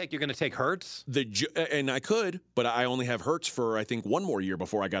take? You're going to take Hurts? And I could, but I only have Hurts for, I think, 1 more year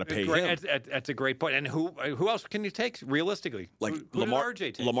before I got to pay him. That's a great point. And who else can you take realistically? Like who Lamar,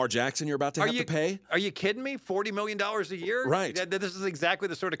 did RJ take? Lamar Jackson you're about to have to pay? Are you kidding me? $40 million a year? Right. This is exactly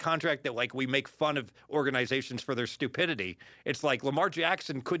the sort of contract that, like, we make fun of organizations for their stupidity. It's like Lamar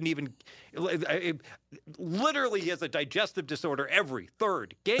Jackson couldn't even – literally he has a digestive disorder every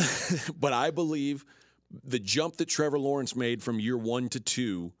 3rd game. But I believe – the jump that Trevor Lawrence made from year 1 to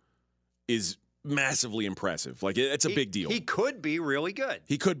 2 is massively impressive. Like, it's a big deal. He could be really good.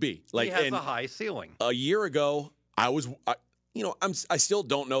 He could be. Like, he has a high ceiling. A year ago, I still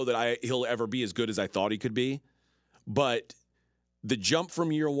don't know that he'll ever be as good as I thought he could be. But the jump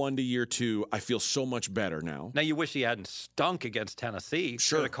from year 1 to year 2, I feel so much better now. Now, you wish he hadn't stunk against Tennessee.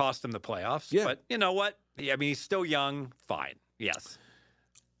 Sure. Could have cost him the playoffs. Yeah. But you know what? I mean, he's still young. Fine. Yes.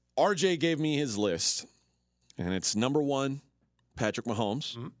 RJ gave me his list. And it's number 1, Patrick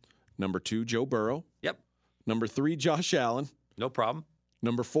Mahomes. Mm-hmm. Number 2, Joe Burrow. Yep. Number 3, Josh Allen. No problem.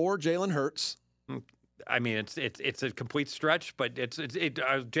 Number 4, Jalen Hurts. I mean, it's a complete stretch, but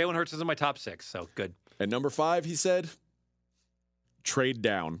Jalen Hurts is in my top 6, so good. And number 5, he said, trade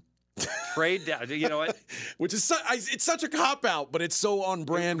down. Trade down. You know what? Which is it's such a cop out, but it's so on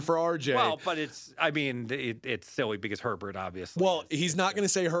brand for RJ. Well, but it's silly because Herbert obviously. Well, he's not going to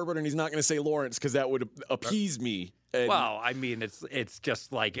say Herbert and he's not going to say Lawrence because that would appease me. And well, I mean, it's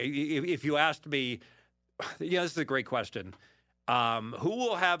just like if you asked me, this is a great question. Who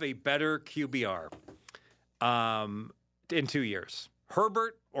will have a better QBR in 2 years?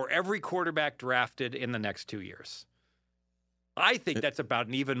 Herbert or every quarterback drafted in the next 2 years? I think that's about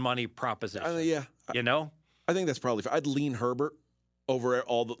an even money proposition. Yeah. I think that's probably fair. I'd lean Herbert over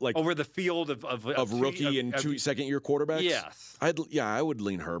all the over the field of rookie and 2 second-year quarterbacks. Yes. I would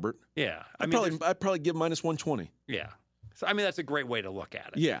lean Herbert. Yeah. I'd probably give -120. Yeah. So I mean that's a great way to look at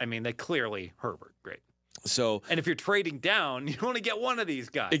it. Yeah. I mean they clearly Herbert, great. So and if you're trading down, you only get one of these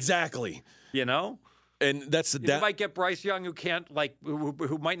guys. Exactly. And that's you might get Bryce Young who can't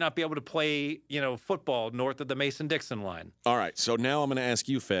who might not be able to play football north of the Mason-Dixon line. All right, so now I'm going to ask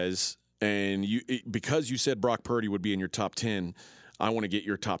you, Fez, and because you said Brock Purdy would be in your top 10, I want to get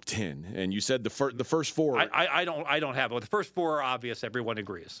your top 10. And you said the first 4. I don't have it. The first 4 are obvious. Everyone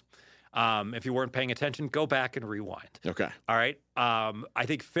agrees. If you weren't paying attention, go back and rewind. Okay. All right. I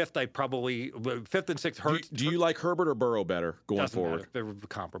think 5th, 5th and 6th Hurts. Do you like Herbert or Burrow better going Doesn't forward? matter. They're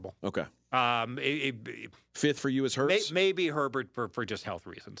comparable. Okay. 5th for you is Hurts? Maybe Herbert for just health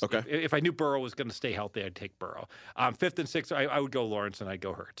reasons. Okay. If I knew Burrow was going to stay healthy, I'd take Burrow. 5th and 6th, I would go Lawrence and I'd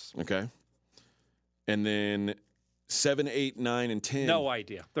go Hurts. Okay. And then 7, 8, 9, and 10. No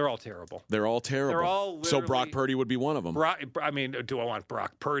idea. They're all terrible. They're all terrible. They're all so Brock Purdy would be one of them. I mean, do I want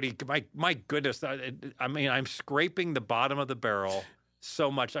Brock Purdy? My goodness. I mean, I'm scraping the bottom of the barrel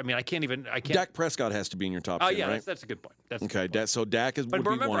so much. I mean, I can't. Dak Prescott has to be in your top 10, yeah, right? that's a good point. Okay. So Dak would be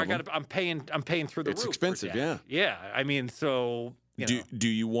one of them. I'm paying through the roof. It's expensive, yeah. Yeah. I mean, so do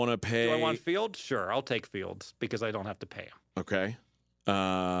you want to pay? Do I want Fields? Sure, I'll take Fields because I don't have to pay him. Okay.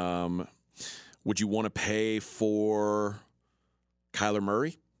 Would you want to pay for Kyler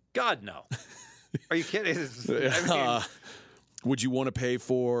Murray? God, no. Are you kidding? Would you want to pay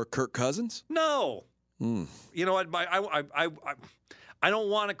for Kirk Cousins? No. You know what? I don't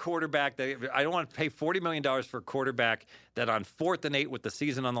want a quarterback I don't want to pay $40 million for a quarterback that on 4th and 8 with the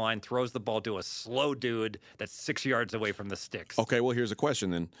season on the line throws the ball to a slow dude that's 6 yards away from the sticks. Okay, well, here's a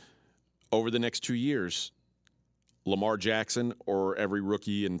question then. Over the next 2 years, Lamar Jackson or every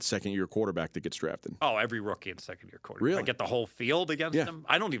rookie and second-year quarterback that gets drafted? Oh, every rookie and second-year quarterback. Really? I get the whole field against him.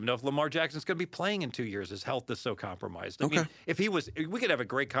 I don't even know if Lamar Jackson's going to be playing in 2 years. His health is so compromised. I mean, if he was, we could have a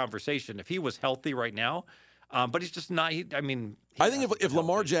great conversation. If he was healthy right now, but he's just not. I think if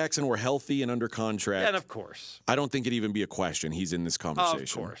Lamar Jackson were healthy and under contract, and of course, I don't think it'd even be a question. He's in this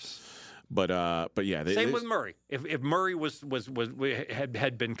conversation. Of course. But yeah. Same with Murray. If Murray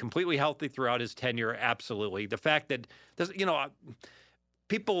had been completely healthy throughout his tenure, absolutely. The fact that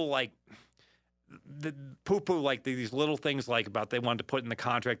people like the poo-poo like these little things like about they wanted to put in the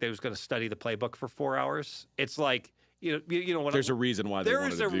contract they was going to study the playbook for 4 hours. It's like you know what? There's a reason why they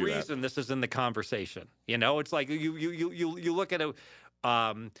wanted to do that. There is a reason this is in the conversation. It's like you look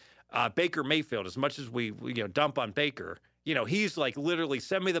at Baker Mayfield. As much as we dump on Baker. He's like literally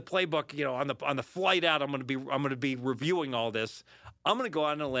send me the playbook. On the flight out, I'm going to be reviewing all this. I'm going to go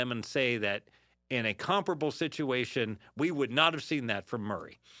out on a limb and say that in a comparable situation, we would not have seen that from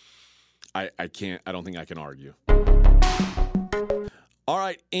Murray. I don't think I can argue. All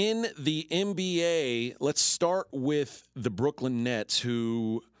right, in the NBA, let's start with the Brooklyn Nets,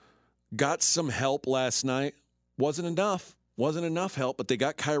 who got some help last night. Wasn't enough help, but they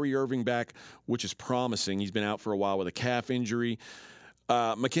got Kyrie Irving back, which is promising. He's been out for a while with a calf injury.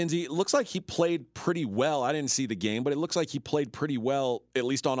 Mackenzie, it looks like he played pretty well. I didn't see the game, but it looks like he played pretty well, at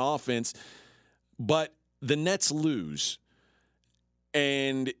least on offense. But the Nets lose.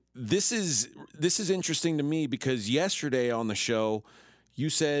 And this is interesting to me because yesterday on the show, you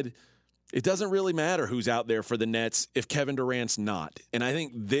said it doesn't really matter who's out there for the Nets if Kevin Durant's not. And I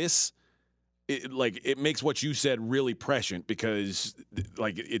think this it makes what you said really prescient because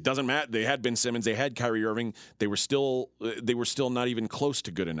it doesn't matter. They had Ben Simmons, they had Kyrie Irving, they were still not even close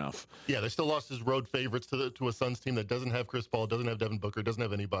to good enough. Yeah, they still lost his road favorites to a Suns team that doesn't have Chris Paul, doesn't have Devin Booker, doesn't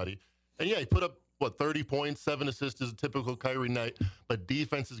have anybody. And yeah, he put up 30 points, 7 assists is a typical Kyrie night, but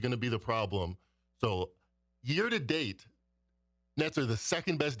defense is going to be the problem. So year to date, Nets are the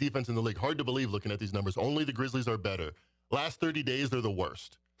second best defense in the league. Hard to believe looking at these numbers. Only the Grizzlies are better. Last 30 days, they're the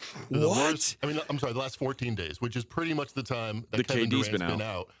worst. What? The worst, I'm sorry, the last 14 days, which is pretty much the time that Kevin KD's Durant's been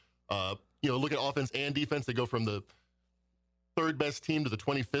out. Look at offense and defense. They go from the third best team to the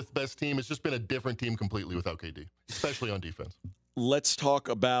 25th best team. It's just been a different team completely without KD, especially on defense. Let's talk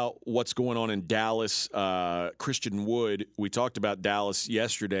about what's going on in Dallas. Christian Wood, we talked about Dallas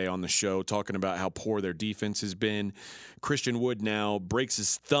yesterday on the show, talking about how poor their defense has been. Christian Wood now breaks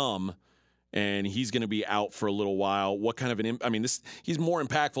his thumb, and he's going to be out for a little while. What kind of he's more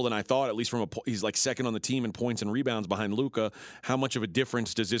impactful than I thought, at least he's like second on the team in points and rebounds behind Luka. How much of a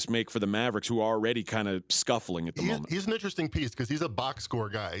difference does this make for the Mavericks, who are already kind of scuffling at the moment? He's an interesting piece because he's a box score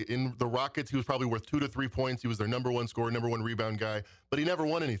guy. In the Rockets, he was probably worth 2 to 3 points. He was their number one scorer, number one rebound guy, but he never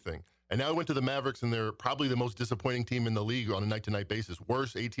won anything. And now he went to the Mavericks, and they're probably the most disappointing team in the league on a night-to-night basis.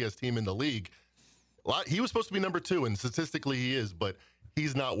 Worst ATS team in the league. He was supposed to be number 2, and statistically he is, but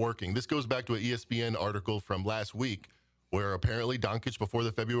he's not working. This goes back to an ESPN article from last week where apparently Doncic, before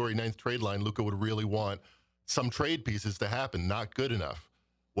the February 9th trade line, Luka would really want some trade pieces to happen. Not good enough.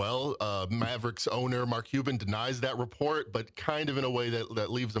 Well, Mavericks owner Mark Cuban denies that report, but kind of in a way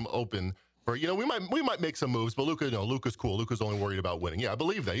that leaves them open for, we might make some moves, but Luka's cool. Luka's only worried about winning. Yeah, I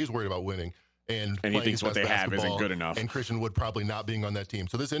believe that. He's worried about winning. And he thinks what they have isn't good enough. And Christian Wood probably not being on that team.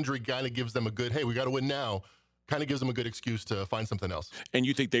 So this injury kind of gives them a good, hey, we got to win now. Kind of gives them a good excuse to find something else. And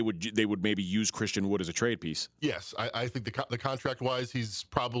you think they would maybe use Christian Wood as a trade piece? Yes, I think the contract-wise, he's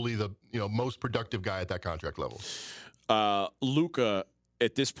probably the most productive guy at that contract level. Luka,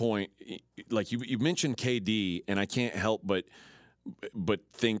 at this point, like you mentioned KD, and I can't help but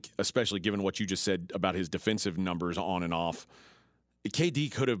think, especially given what you just said about his defensive numbers on and off,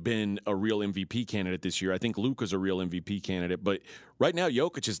 KD could have been a real MVP candidate this year. I think Luka's a real MVP candidate, but right now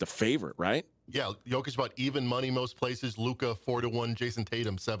Jokic is the favorite, right? Yeah, Jokic about even money most places. Luka 4-1, Jason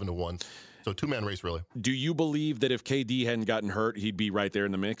Tatum 7-1. So 2-man race, really. Do you believe that if KD hadn't gotten hurt, he'd be right there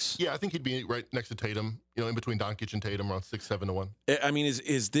in the mix? Yeah, I think he'd be right next to Tatum. In between Doncic and Tatum, around 6-7-1. I mean,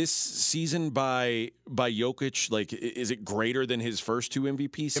 is this season by Jokic, like, is it greater than his first 2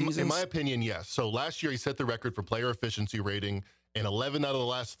 MVP seasons? In my opinion, yes. So last year he set the record for player efficiency rating, and 11 out of the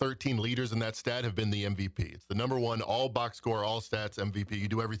last 13 leaders in that stat have been the MVP. It's the number one all box score, all stats MVP. You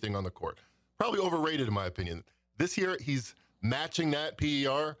do everything on the court. Probably overrated in my opinion. This year he's matching that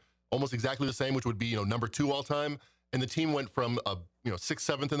PER almost exactly the same, which would be number 2 all time. and the team went from 6th,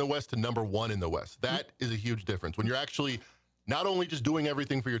 7th in the West to number 1 in the West. That is a huge difference. When you're actually not only just doing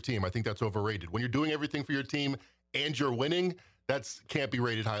everything for your team, I think that's overrated. When you're doing everything for your team and you're winning, that's can't be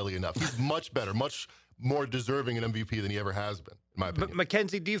rated highly enough. He's much better, much more deserving an MVP than he ever has been, in my opinion.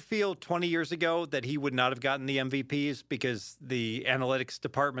 Mackenzie, do you feel 20 years ago that he would not have gotten the MVPs because the analytics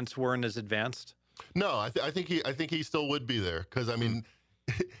departments weren't as advanced? No, I think he still would be there because, I mean,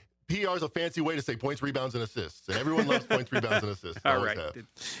 PR is a fancy way to say points, rebounds, and assists, and everyone loves points, rebounds, and assists. All right.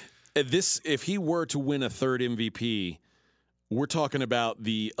 If he were to win a third MVP, we're talking about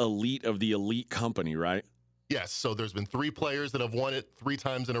the elite of the elite company, right? Yes. So there's been 3 players that have won it 3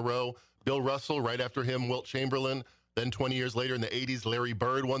 times in a row. Bill Russell, right after him, Wilt Chamberlain. Then 20 years later in the 80s, Larry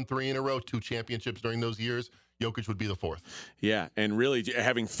Bird won 3 in a row, 2 championships during those years. Jokic would be the 4th. Yeah, and really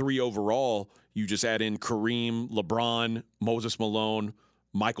having 3 overall, you just add in Kareem, LeBron, Moses Malone,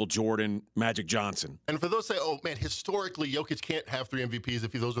 Michael Jordan, Magic Johnson. And for those say, oh, man, historically, Jokic can't have 3 MVPs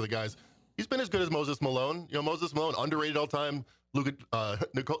if those are the guys. He's been as good as Moses Malone. Moses Malone, underrated all time. Nikola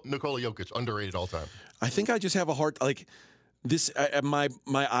Jokic, underrated all time. I think I just have a hard, this, my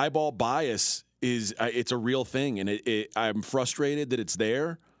eyeball bias is, it's a real thing, and I'm frustrated that it's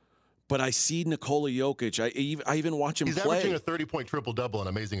there. But I see Nikola Jokic. I even watch him play. He's averaging a 30-point triple-double on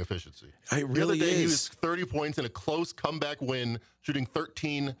amazing efficiency. It really the other day, is. He was 30 points in a close comeback win, shooting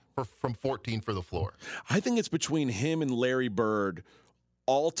 13 from 14 for the floor. I think it's between him and Larry Bird,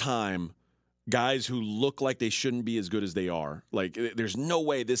 all-time guys who look like they shouldn't be as good as they are. Like, there's no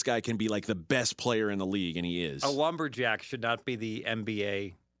way this guy can be like the best player in the league, and he is. A lumberjack should not be the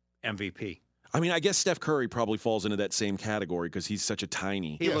NBA MVP. I mean, I guess Steph Curry probably falls into that same category because he's such a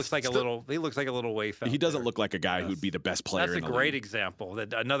tiny. He looks like a little waif. He doesn't look like a guy who'd be the best player. That's in the a great league. example.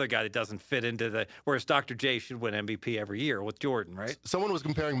 That another guy that doesn't fit into the. Whereas Dr. J should win MVP every year with Jordan, right? Someone was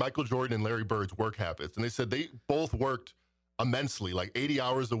comparing Michael Jordan and Larry Bird's work habits, and they said they both worked immensely, like 80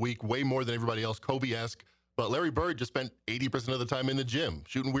 hours a week, way more than everybody else, Kobe-esque. But Larry Bird just spent 80% of the time in the gym,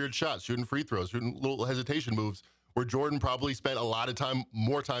 shooting weird shots, shooting free throws, shooting little hesitation moves, where Jordan probably spent a lot of time,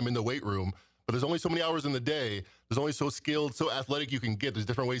 more time in the weight room. But there's only so many hours in the day. There's only so skilled, so athletic you can get. There's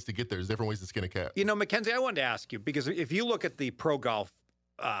different ways to get there. There's different ways to skin a cat. Mackenzie, I wanted to ask you, because if you look at the pro golf,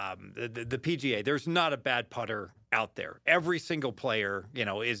 the PGA, there's not a bad putter out there. Every single player,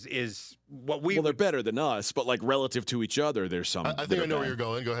 is what we. Well, they're better than us, but like relative to each other, there's some. I think I know where you're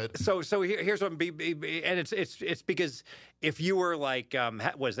going. Go ahead. So here's what, and it's because if you were like,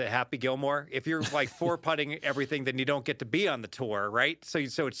 was it Happy Gilmore? If you're like 4-putting everything, then you don't get to be on the tour, right? So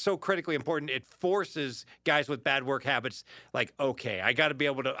it's so critically important. It forces guys with bad work habits, like, okay, I got to be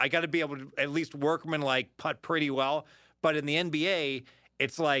able to at least workman-like putt pretty well. But in the NBA,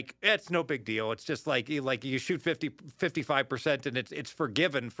 it's like, it's no big deal. It's just like you shoot 55% and it's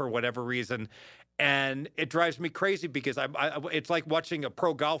forgiven for whatever reason. And it drives me crazy because it's like watching a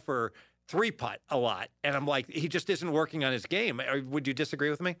pro golfer 3-putt a lot. And I'm like, he just isn't working on his game. Would you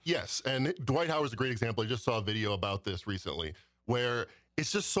disagree with me? Yes. And Dwight Howard's a great example. I just saw a video about this recently where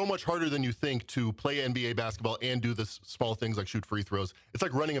it's just so much harder than you think to play NBA basketball and do the small things like shoot free throws. It's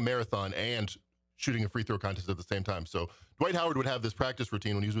like running a marathon and shooting a free throw contest at the same time. So Dwight Howard would have this practice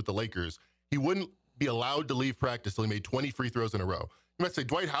routine when he was with the Lakers. He wouldn't be allowed to leave practice till he made 20 free throws in a row. You might say,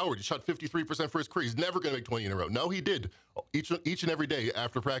 Dwight Howard, he shot 53% for his career. He's never going to make 20 in a row. No, he did each and every day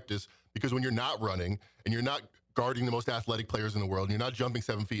after practice, because when you're not running and you're not guarding the most athletic players in the world and you're not jumping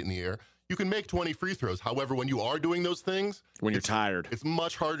 7 feet in the air, you can make 20 free throws. However, when you are doing those things, when you're tired, it's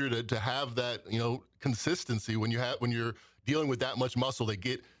much harder to have that, consistency when you're dealing with that much muscle. They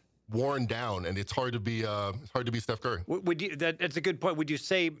get worn down, and it's hard to be Steph Curry. That's a good point. Would you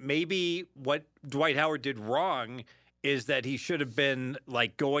say maybe what Dwight Howard did wrong is that he should have been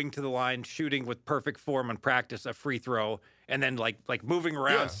like going to the line, shooting with perfect form in practice, a free throw, and then like moving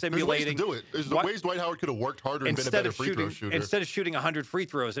around, simulating. There's ways to do it. There's ways Dwight Howard could have worked harder and been a better free throw shooter. Instead of shooting 100 free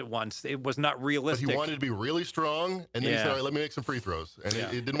throws at once, it was not realistic. But he wanted to be really strong, and then he said, all right, let me make some free throws. And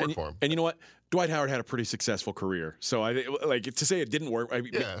it didn't work for him. And you know what? Dwight Howard had a pretty successful career. So to say it didn't work,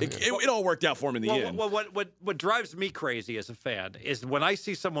 it all worked out for him in the end. Well, what drives me crazy as a fan is when I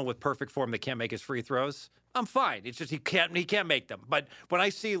see someone with perfect form that can't make his free throws, I'm fine. It's just he can't make them. But when I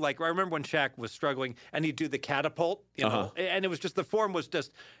see, I remember when Shaq was struggling and he'd do the catapult, and it was just the form was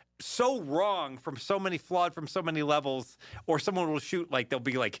just so wrong flawed from so many levels, or someone will shoot they'll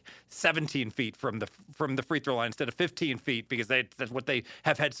be 17 feet from the free throw line instead of 15 feet because that's what they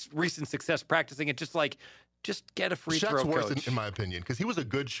have had recent success practicing. It just get a free throw, Shaq's coach. worse in my opinion, because he was a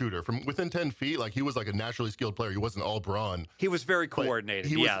good shooter from within 10 feet. He was like a naturally skilled player. He wasn't all brawn. He was very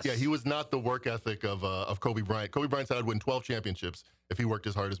coordinated. He was not the work ethic of Kobe Bryant. Kobe Bryant said I'd win 12 championships if he worked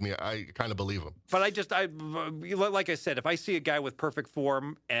as hard as me. I kind of believe him. But like I said, if I see a guy with perfect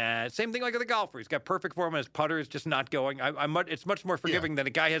form, same thing like the golfer, he's got perfect form and his putter is just not going. It's much more forgiving than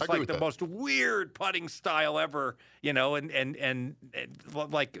a guy has like the most weird putting style ever, and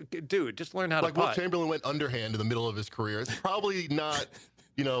like, dude, just learn how to putt. Like Will Chamberlain went underhand in the middle of his career. It's probably not.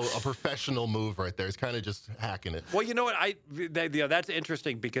 A professional move right there. It's kind of just hacking it. Well, you know what? That's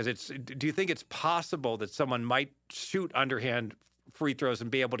interesting because do you think it's possible that someone might shoot underhand free throws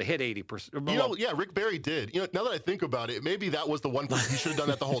and be able to hit 80%? Yeah, Rick Barry did. Now that I think about it, maybe that was the one place he should have done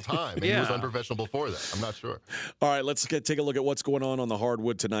that the whole time. And he was unprofessional before that. I'm not sure. All right, let's take a look at what's going on the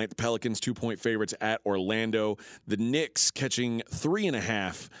hardwood tonight. The Pelicans 2-point favorites at Orlando. The Knicks catching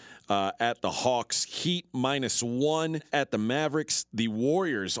 3.5. At the Hawks, Heat -1 at the Mavericks. The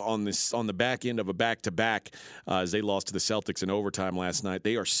Warriors on the back end of a back-to-back as they lost to the Celtics in overtime last night.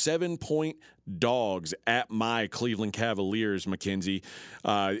 They are 7-point dogs at my Cleveland Cavaliers, McKenzie.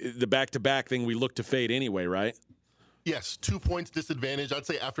 The back-to-back thing we look to fade anyway, right? Yes, 2 points disadvantage. I'd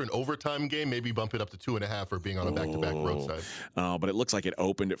say after an overtime game, maybe bump it up to 2.5 for being on a back-to-back roadside. But it looks like it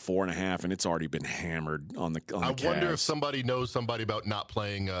opened at 4.5, and it's already been hammered on the I wonder if somebody knows somebody about not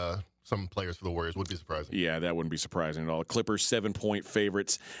playing some players for the Warriors. Would be surprising. Yeah, that wouldn't be surprising at all. The Clippers 7-point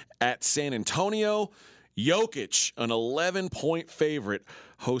favorites at San Antonio. Jokic, an 11-point favorite,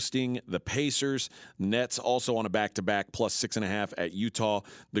 hosting the Pacers. Nets also on a back-to-back, +6.5 at Utah.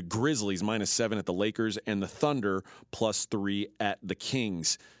 The Grizzlies -7 at the Lakers, and the Thunder +3 at the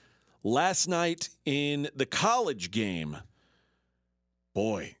Kings. Last night in the college game,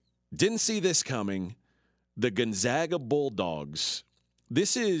 boy, didn't see this coming. The Gonzaga Bulldogs.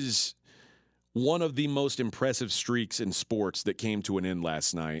 This is one of the most impressive streaks in sports that came to an end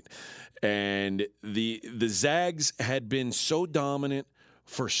last night. And the Zags had been so dominant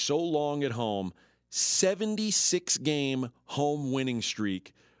for so long at home. 76-game home winning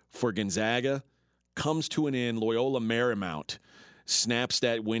streak for Gonzaga comes to an end. Loyola Marymount snaps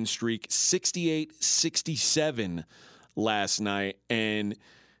that win streak 68-67 last night. And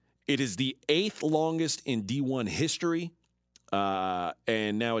it is the 8th longest in D1 history.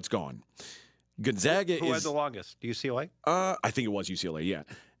 And now it's gone. Gonzaga Who had the longest? UCLA? I think it was UCLA, yeah.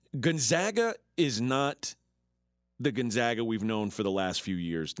 Gonzaga is not the Gonzaga we've known for the last few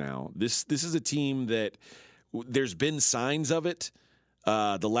years now. This is a team that there's been signs of it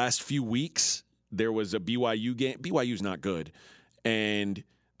the last few weeks. There was a BYU game. BYU's not good. And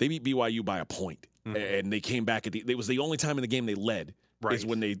they beat BYU by a point. Mm-hmm. And they came back it was the only time in the game they led is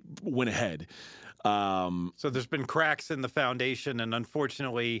when they went ahead. So there's been cracks in the foundation, and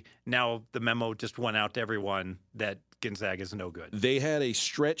unfortunately, now the memo just went out to everyone that Gonzaga is no good. They had a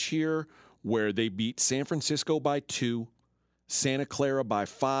stretch here where they beat San Francisco by 2, Santa Clara by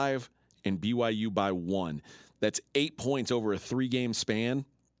 5, and BYU by 1. That's 8 points over a 3-game span.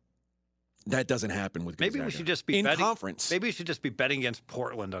 That doesn't happen with Gonzaga. Maybe we should just be in betting, conference. Maybe we should just be betting against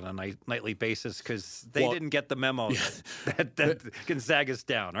Portland on a nightly basis because they didn't get the memo that Gonzaga's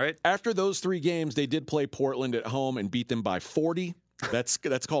down, right? After those 3 games, they did play Portland at home and beat them by 40. That's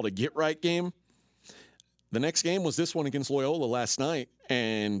called a get-right game. The next game was this one against Loyola last night,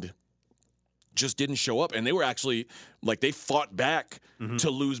 and just didn't show up. And they were actually, they fought back to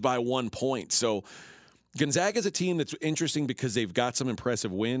lose by 1 point. So Gonzaga's a team that's interesting because they've got some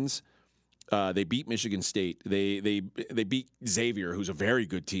impressive wins. They beat Michigan State. They beat Xavier, who's a very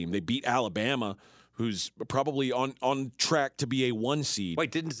good team. They beat Alabama, who's probably on track to be a 1 seed.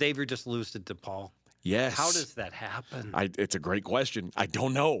 Wait, didn't Xavier just lose to DePaul? Yes. How does that happen? It's a great question. I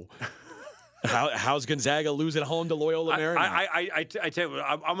don't know. How's Gonzaga lose at home to Loyola Marymount? I tell you what,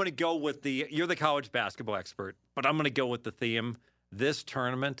 I'm going to go with you're the college basketball expert, but I'm going to go with the theme. This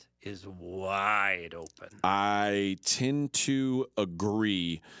tournament is wide open. I tend to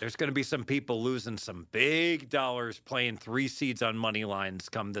agree. There's going to be some people losing some big dollars playing 3 seeds on money lines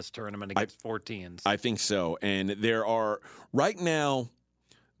come this tournament against 4 teams. I think so. And there are, right now,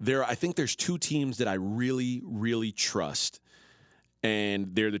 I think there's 2 teams that I really, really trust.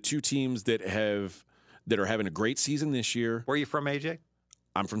 And they're the 2 teams that are having a great season this year. Where are you from, AJ?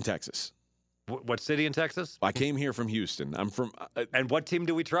 I'm from Texas. What city in Texas? I came here from Houston. I'm from. And what team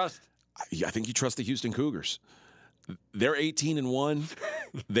do we trust? I think you trust the Houston Cougars. They're 18-1.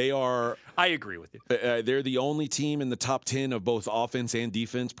 They are. I agree with you. They're the only team in the top 10 of both offense and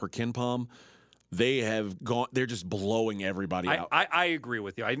defense per KenPom. They have gone. They're just blowing everybody out. I agree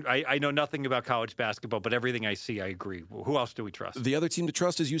with you. I know nothing about college basketball, but everything I see, I agree. Who else do we trust? The other team to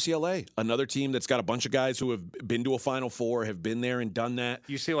trust is UCLA, another team that's got a bunch of guys who have been to a Final Four, have been there and done that.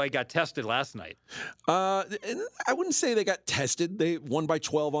 UCLA got tested last night. And I wouldn't say they got tested. They won by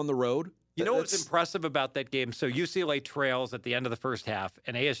 12 on the road. You know what's impressive about that game? So UCLA trails at the end of the first half,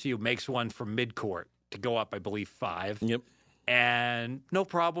 and ASU makes one from midcourt to go up, I believe, 5. Yep. And no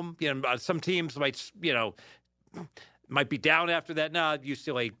problem. Some teams might be down after that. No,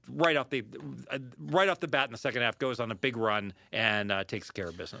 UCLA right off the bat in the second half goes on a big run and takes care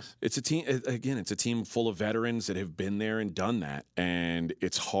of business. It's a team. Again, it's a team full of veterans that have been there and done that, and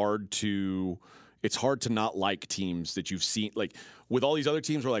it's hard to not like teams that you've seen. Like with all these other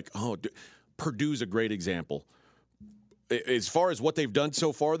teams, we're like, oh, Purdue's a great example. As far as what they've done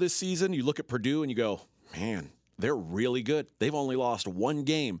so far this season, you look at Purdue and you go, man, they're really good. They've only lost one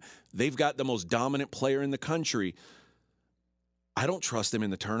game. They've got the most dominant player in the country. I don't trust them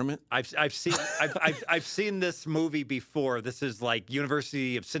in the tournament. I've seen this movie before. This is like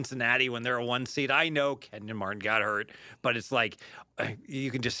University of Cincinnati when they're a 1 seed. I know Kenyon Martin got hurt, but it's like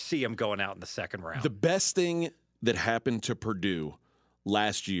you can just see him going out in the second round. The best thing that happened to Purdue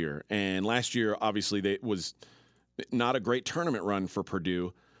last year, and last year obviously it was not a great tournament run for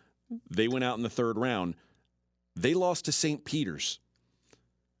Purdue. They went out in the third round. They lost to St. Peter's.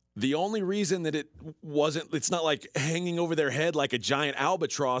 The only reason that it's not like hanging over their head like a giant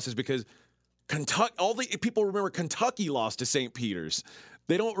albatross is because Kentucky, all the people remember Kentucky lost to St. Peter's.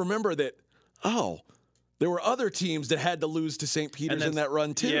 They don't remember that, there were other teams that had to lose to St. Peter's in that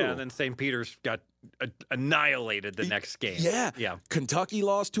run too. Yeah, and then St. Peter's got annihilated the next game. Yeah. Yeah. Kentucky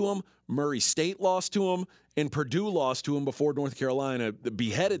lost to them, Murray State lost to them, and Purdue lost to them before North Carolina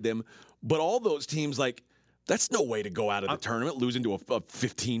beheaded them. But all those teams, that's no way to go out of the tournament, losing to a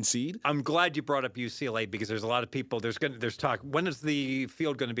 15 seed. I'm glad you brought up UCLA because there's a lot of people. There's talk. When is the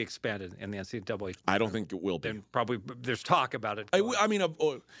field going to be expanded in the NCAA? I don't think it will be. Then probably there's talk about it.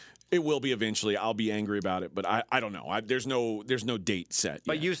 It will be eventually. I'll be angry about it, but I don't know. There's no date set.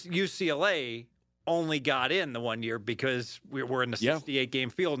 But yet. UCLA only got in the 1 year because we were in the 68-game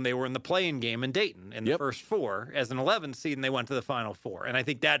field and they were in the play-in game in Dayton in the first 4 as an 11 seed, and they went to the Final Four. And I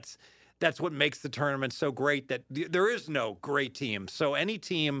think that's what makes the tournament so great, that there is no great team. So any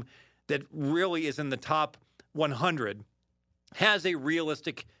team that really is in the top 100 has a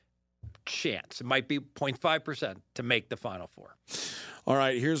realistic chance. It might be 0.5% to make the Final Four. All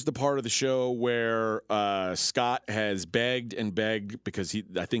right, here's the part of the show where Scott has begged and begged because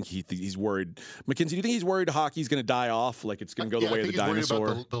I think he's worried. Mackenzie, do you think he's worried hockey's going to die off, like it's going to go the way of the dinosaur?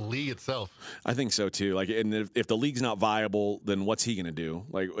 Worried about the league itself. I think so too. And if the league's not viable, then what's he going to do?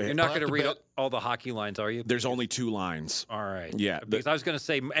 You're not going to read all the hockey lines, are you? There's only 2 lines. All right. Yeah. Because I was going to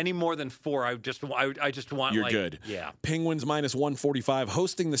say any more than 4, I just want. You're good. Yeah. Penguins -145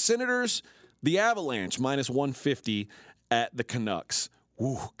 hosting the Senators. The Avalanche -150 at the Canucks.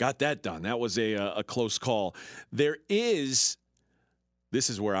 Ooh, got that done. That was a close call. This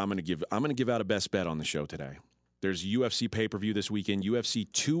is where I'm going to give out a best bet on the show today. There's UFC pay-per-view this weekend, UFC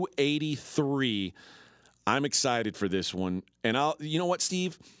 283. I'm excited for this one. And you know what,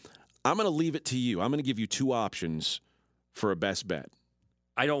 Steve? I'm going to leave it to you. I'm going to give you 2 options for a best bet.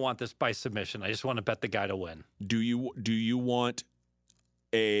 I don't want this by submission. I just want to bet the guy to win. Do you want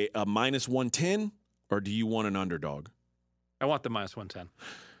a -110 or do you want an underdog? I want the -110.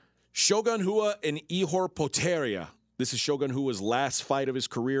 Shogun Rua and Ihor Potieria. This is Shogun Rua's last fight of his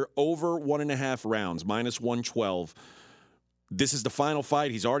career, over 1.5 rounds, -112. This is the final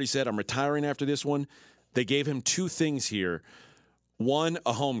fight. He's already said, I'm retiring after this one. They gave him 2 things here. 1,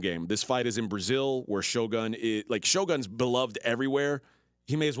 a home game. This fight is in Brazil, where Shogun's beloved everywhere.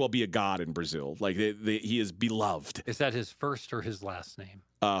 He may as well be a god in Brazil. He is beloved. Is that his first or his last name?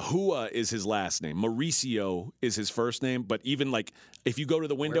 Rua is his last name. Mauricio is his first name. But even if you go to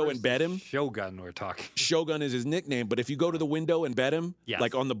the window and bet him, Shogun, we're talking. Shogun is his nickname. But if you go to the window and bet him, yes,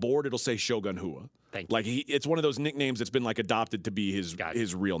 on the board, it'll say Shogun Rua. Thank you. It's one of those nicknames that's been adopted to be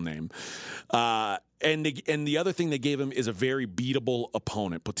his real name. And the other thing they gave him is a very beatable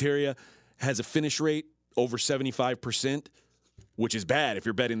opponent. Potieria has a finish rate over 75%, which is bad if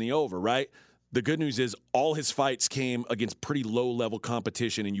you're betting the over, right? The good news is all his fights came against pretty low-level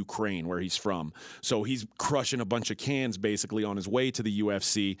competition in Ukraine, where he's from. So he's crushing a bunch of cans, basically, on his way to the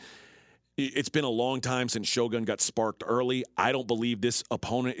UFC. It's been a long time since Shogun got sparked early. I don't believe this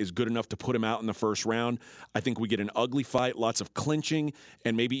opponent is good enough to put him out in the first round. I think we get an ugly fight, lots of clinching,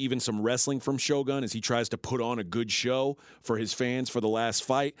 and maybe even some wrestling from Shogun as he tries to put on a good show for his fans for the last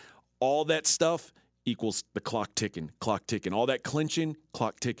fight. All that stuff equals the clock ticking. All that clinching,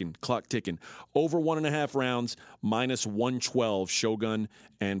 clock ticking. Over 1.5 rounds, minus 112, Shogun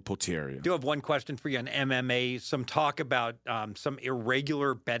and Poterian. I do have one question for you on MMA. Some talk about some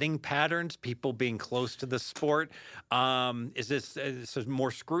irregular betting patterns, people being close to the sport. Is this more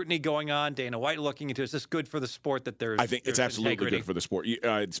scrutiny going on? Dana White looking into, is this good for the sport that there's I think it's absolutely integrity? good for the sport.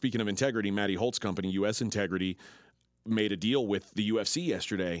 Speaking of integrity, Matty Holt's company, U.S. Integrity, made a deal with the UFC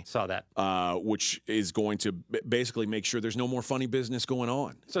yesterday. Saw that. Which is going to basically make sure there's no more funny business going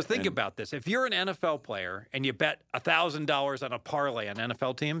on. So think about this. If you're an NFL player and you bet $1,000 on a parlay on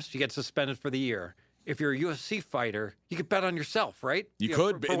NFL teams, you get suspended for the year. If you're a UFC fighter, you could bet on yourself, right? You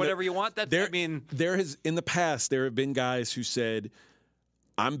could. For whatever you want. In the past, there have been guys who said,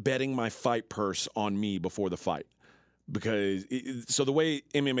 I'm betting my fight purse on me before the fight. Because so the way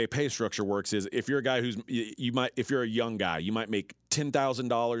MMA pay structure works is if you're a guy if you're a young guy, you might make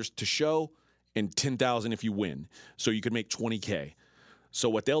 $10,000 to show and $10,000 if you win. So you could make $20K. So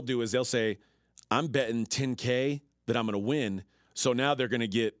what they'll do is they'll say, I'm betting $10K that I'm going to win. So now they're going to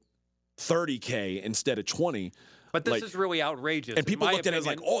get $30K instead of $20. But this is really outrageous. And people looked at it as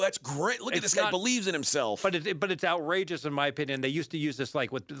like, oh, that's great. Look at this guy believes in himself. But it's outrageous in my opinion. They used to use this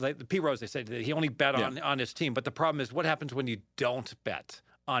with the P. Rose. They said that he only bet on his team. But the problem is what happens when you don't bet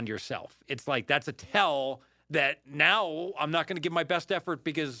on yourself? It's like that's a tell that now I'm not going to give my best effort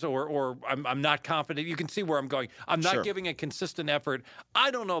because or I'm not confident. You can see where I'm going. I'm not giving a consistent effort. I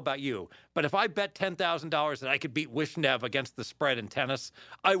don't know about you, but if I bet $10,000 that I could beat Wishnev against the spread in tennis,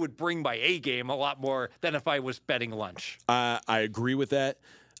 I would bring my A game a lot more than if I was betting lunch. I agree with that.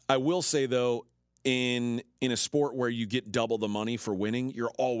 I will say, though, in a sport where you get double the money for winning,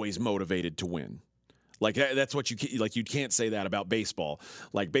 you're always motivated to win. Like that's what you can't say that about baseball.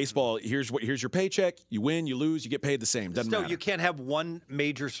 Like baseball, here's your paycheck. You win, you lose, you get paid the same. Doesn't matter. You can't have one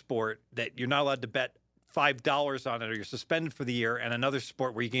major sport that you're not allowed to bet $5 on it, or you're suspended for the year, and another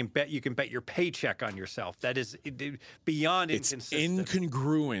sport where you can bet your paycheck on yourself. That is beyond inconsistent. It's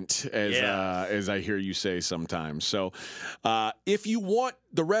incongruent, as I hear you say sometimes. So, if you want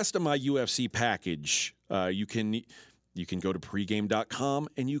the rest of my UFC package, you can go to pregame.com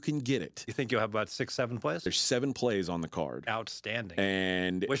and you can get it. You think you'll have about 6-7 plays? There's 7 plays on the card. Outstanding.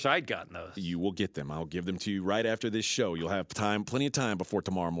 And wish I'd gotten those. You will get them. I'll give them to you right after this show. You'll have plenty of time before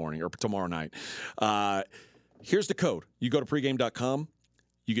tomorrow morning or tomorrow night. Here's the code. You go to pregame.com.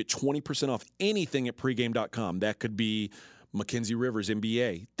 You get 20% off anything at pregame.com. That could be Mackenzie Rivers,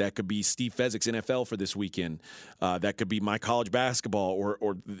 NBA. That could be Steve Fezzik's NFL for this weekend. That could be my college basketball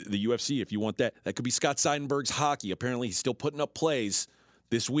or the UFC if you want that. That could be Scott Seidenberg's hockey. Apparently, he's still putting up plays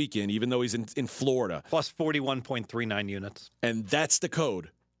this weekend, even though he's in Florida. Plus 41.39 units. And that's the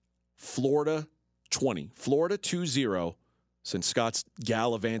code. Florida 20. Florida 20, since Scott's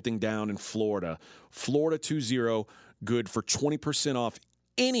gallivanting down in Florida. Florida 20, good for 20% off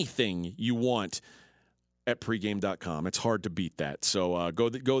anything you want at pregame.com. It's hard to beat that. So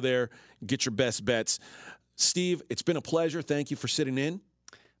go there, get your best bets. Steve, it's been a pleasure. Thank you for sitting in.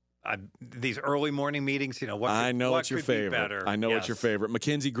 These early morning meetings, I know it's your favorite. I know it's your favorite.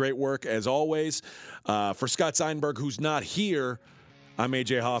 Mackenzie, great work as always. For Scott Seidenberg, who's not here, I'm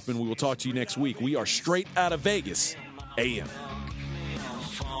AJ Hoffman. We will talk to you next week. We are straight out of Vegas, AM.